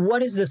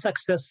 What is the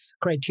success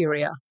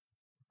criteria?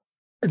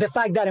 The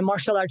fact that a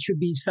martial art should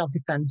be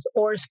self-defense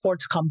or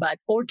sports combat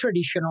or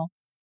traditional.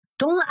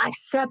 Don't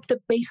accept the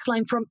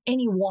baseline from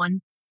anyone,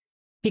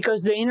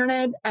 because the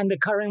internet and the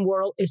current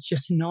world is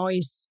just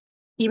noise,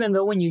 even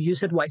though when you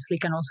use it wisely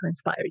can also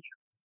inspire you.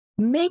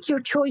 Make your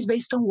choice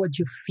based on what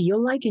you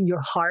feel like in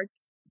your heart,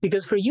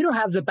 because for you to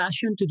have the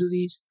passion to do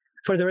this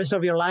for the rest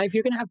of your life,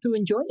 you're going to have to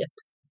enjoy it.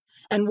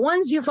 And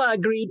once you've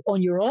agreed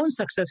on your own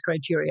success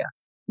criteria,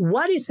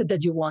 what is it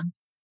that you want?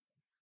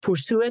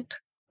 Pursue it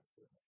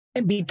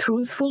and be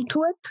truthful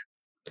to it.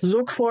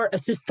 Look for a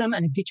system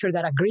and a teacher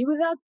that agree with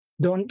that.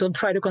 Don't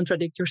try to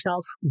contradict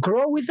yourself.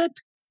 Grow with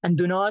it, and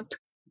do not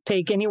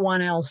take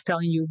anyone else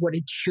telling you what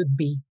it should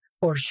be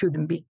or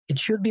shouldn't be. It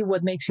should be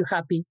what makes you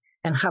happy,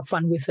 and have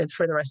fun with it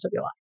for the rest of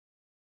your life.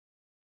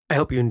 I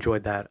hope you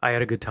enjoyed that. I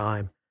had a good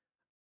time.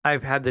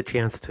 I've had the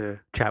chance to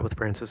chat with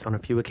Francis on a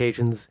few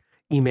occasions,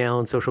 email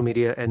and social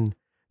media, and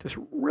just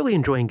really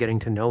enjoying getting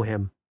to know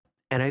him.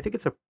 And I think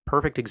it's a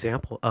perfect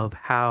example of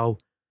how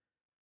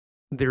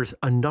there's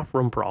enough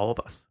room for all of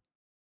us.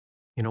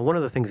 You know, one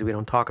of the things that we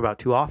don't talk about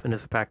too often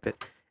is the fact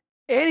that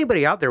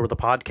anybody out there with a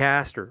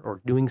podcast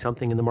or doing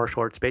something in the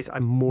martial arts space,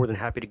 I'm more than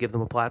happy to give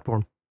them a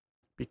platform,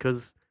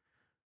 because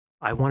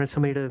I wanted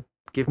somebody to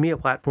give me a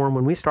platform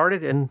when we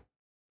started and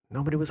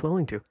nobody was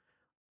willing to.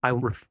 I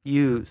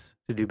refuse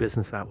to do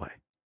business that way.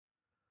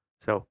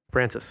 So,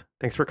 Francis,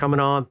 thanks for coming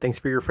on. Thanks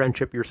for your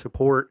friendship, your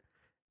support.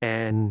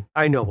 And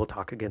I know we'll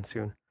talk again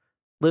soon.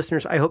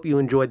 Listeners, I hope you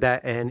enjoyed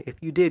that. And if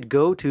you did,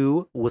 go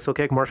to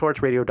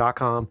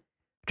whistlekickmartialartsradio.com.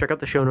 Check out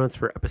the show notes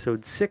for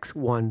episode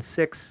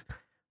 616.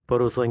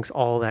 Photos, links,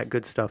 all that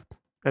good stuff.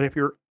 And if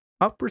you're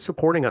up for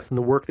supporting us in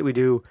the work that we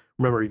do,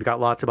 remember, you've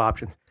got lots of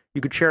options. You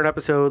could share an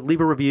episode,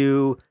 leave a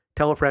review,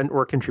 tell a friend,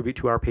 or contribute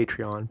to our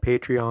Patreon,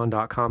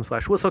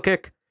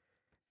 patreon.com/whistlekick.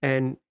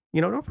 And,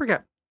 don't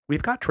forget,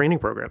 we've got training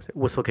programs at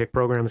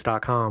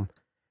whistlekickprograms.com.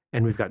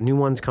 And we've got new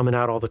ones coming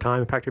out all the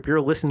time. In fact, if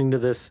you're listening to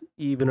this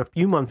even a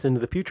few months into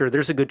the future,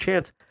 there's a good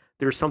chance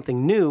there's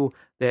something new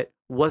that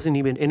wasn't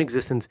even in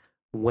existence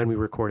when we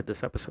recorded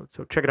this episode.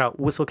 So check it out,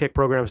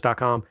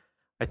 whistlekickprograms.com.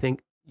 I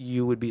think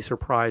you would be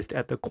surprised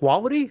at the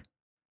quality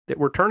that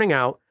we're turning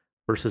out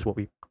versus what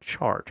we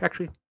charge.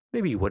 Actually,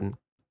 maybe you wouldn't.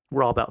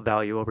 We're all about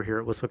value over here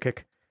at Whistlekick.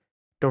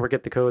 Don't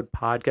forget the code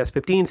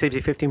podcast15 saves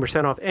you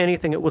 15% off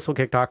anything at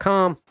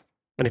whistlekick.com.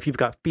 And if you've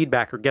got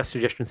feedback or guest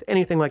suggestions,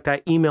 anything like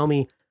that, email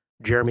me,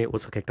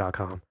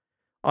 jeremy@whistlekick.com.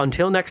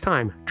 Until next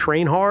time,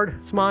 train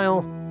hard, smile,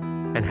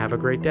 and have a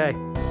great day.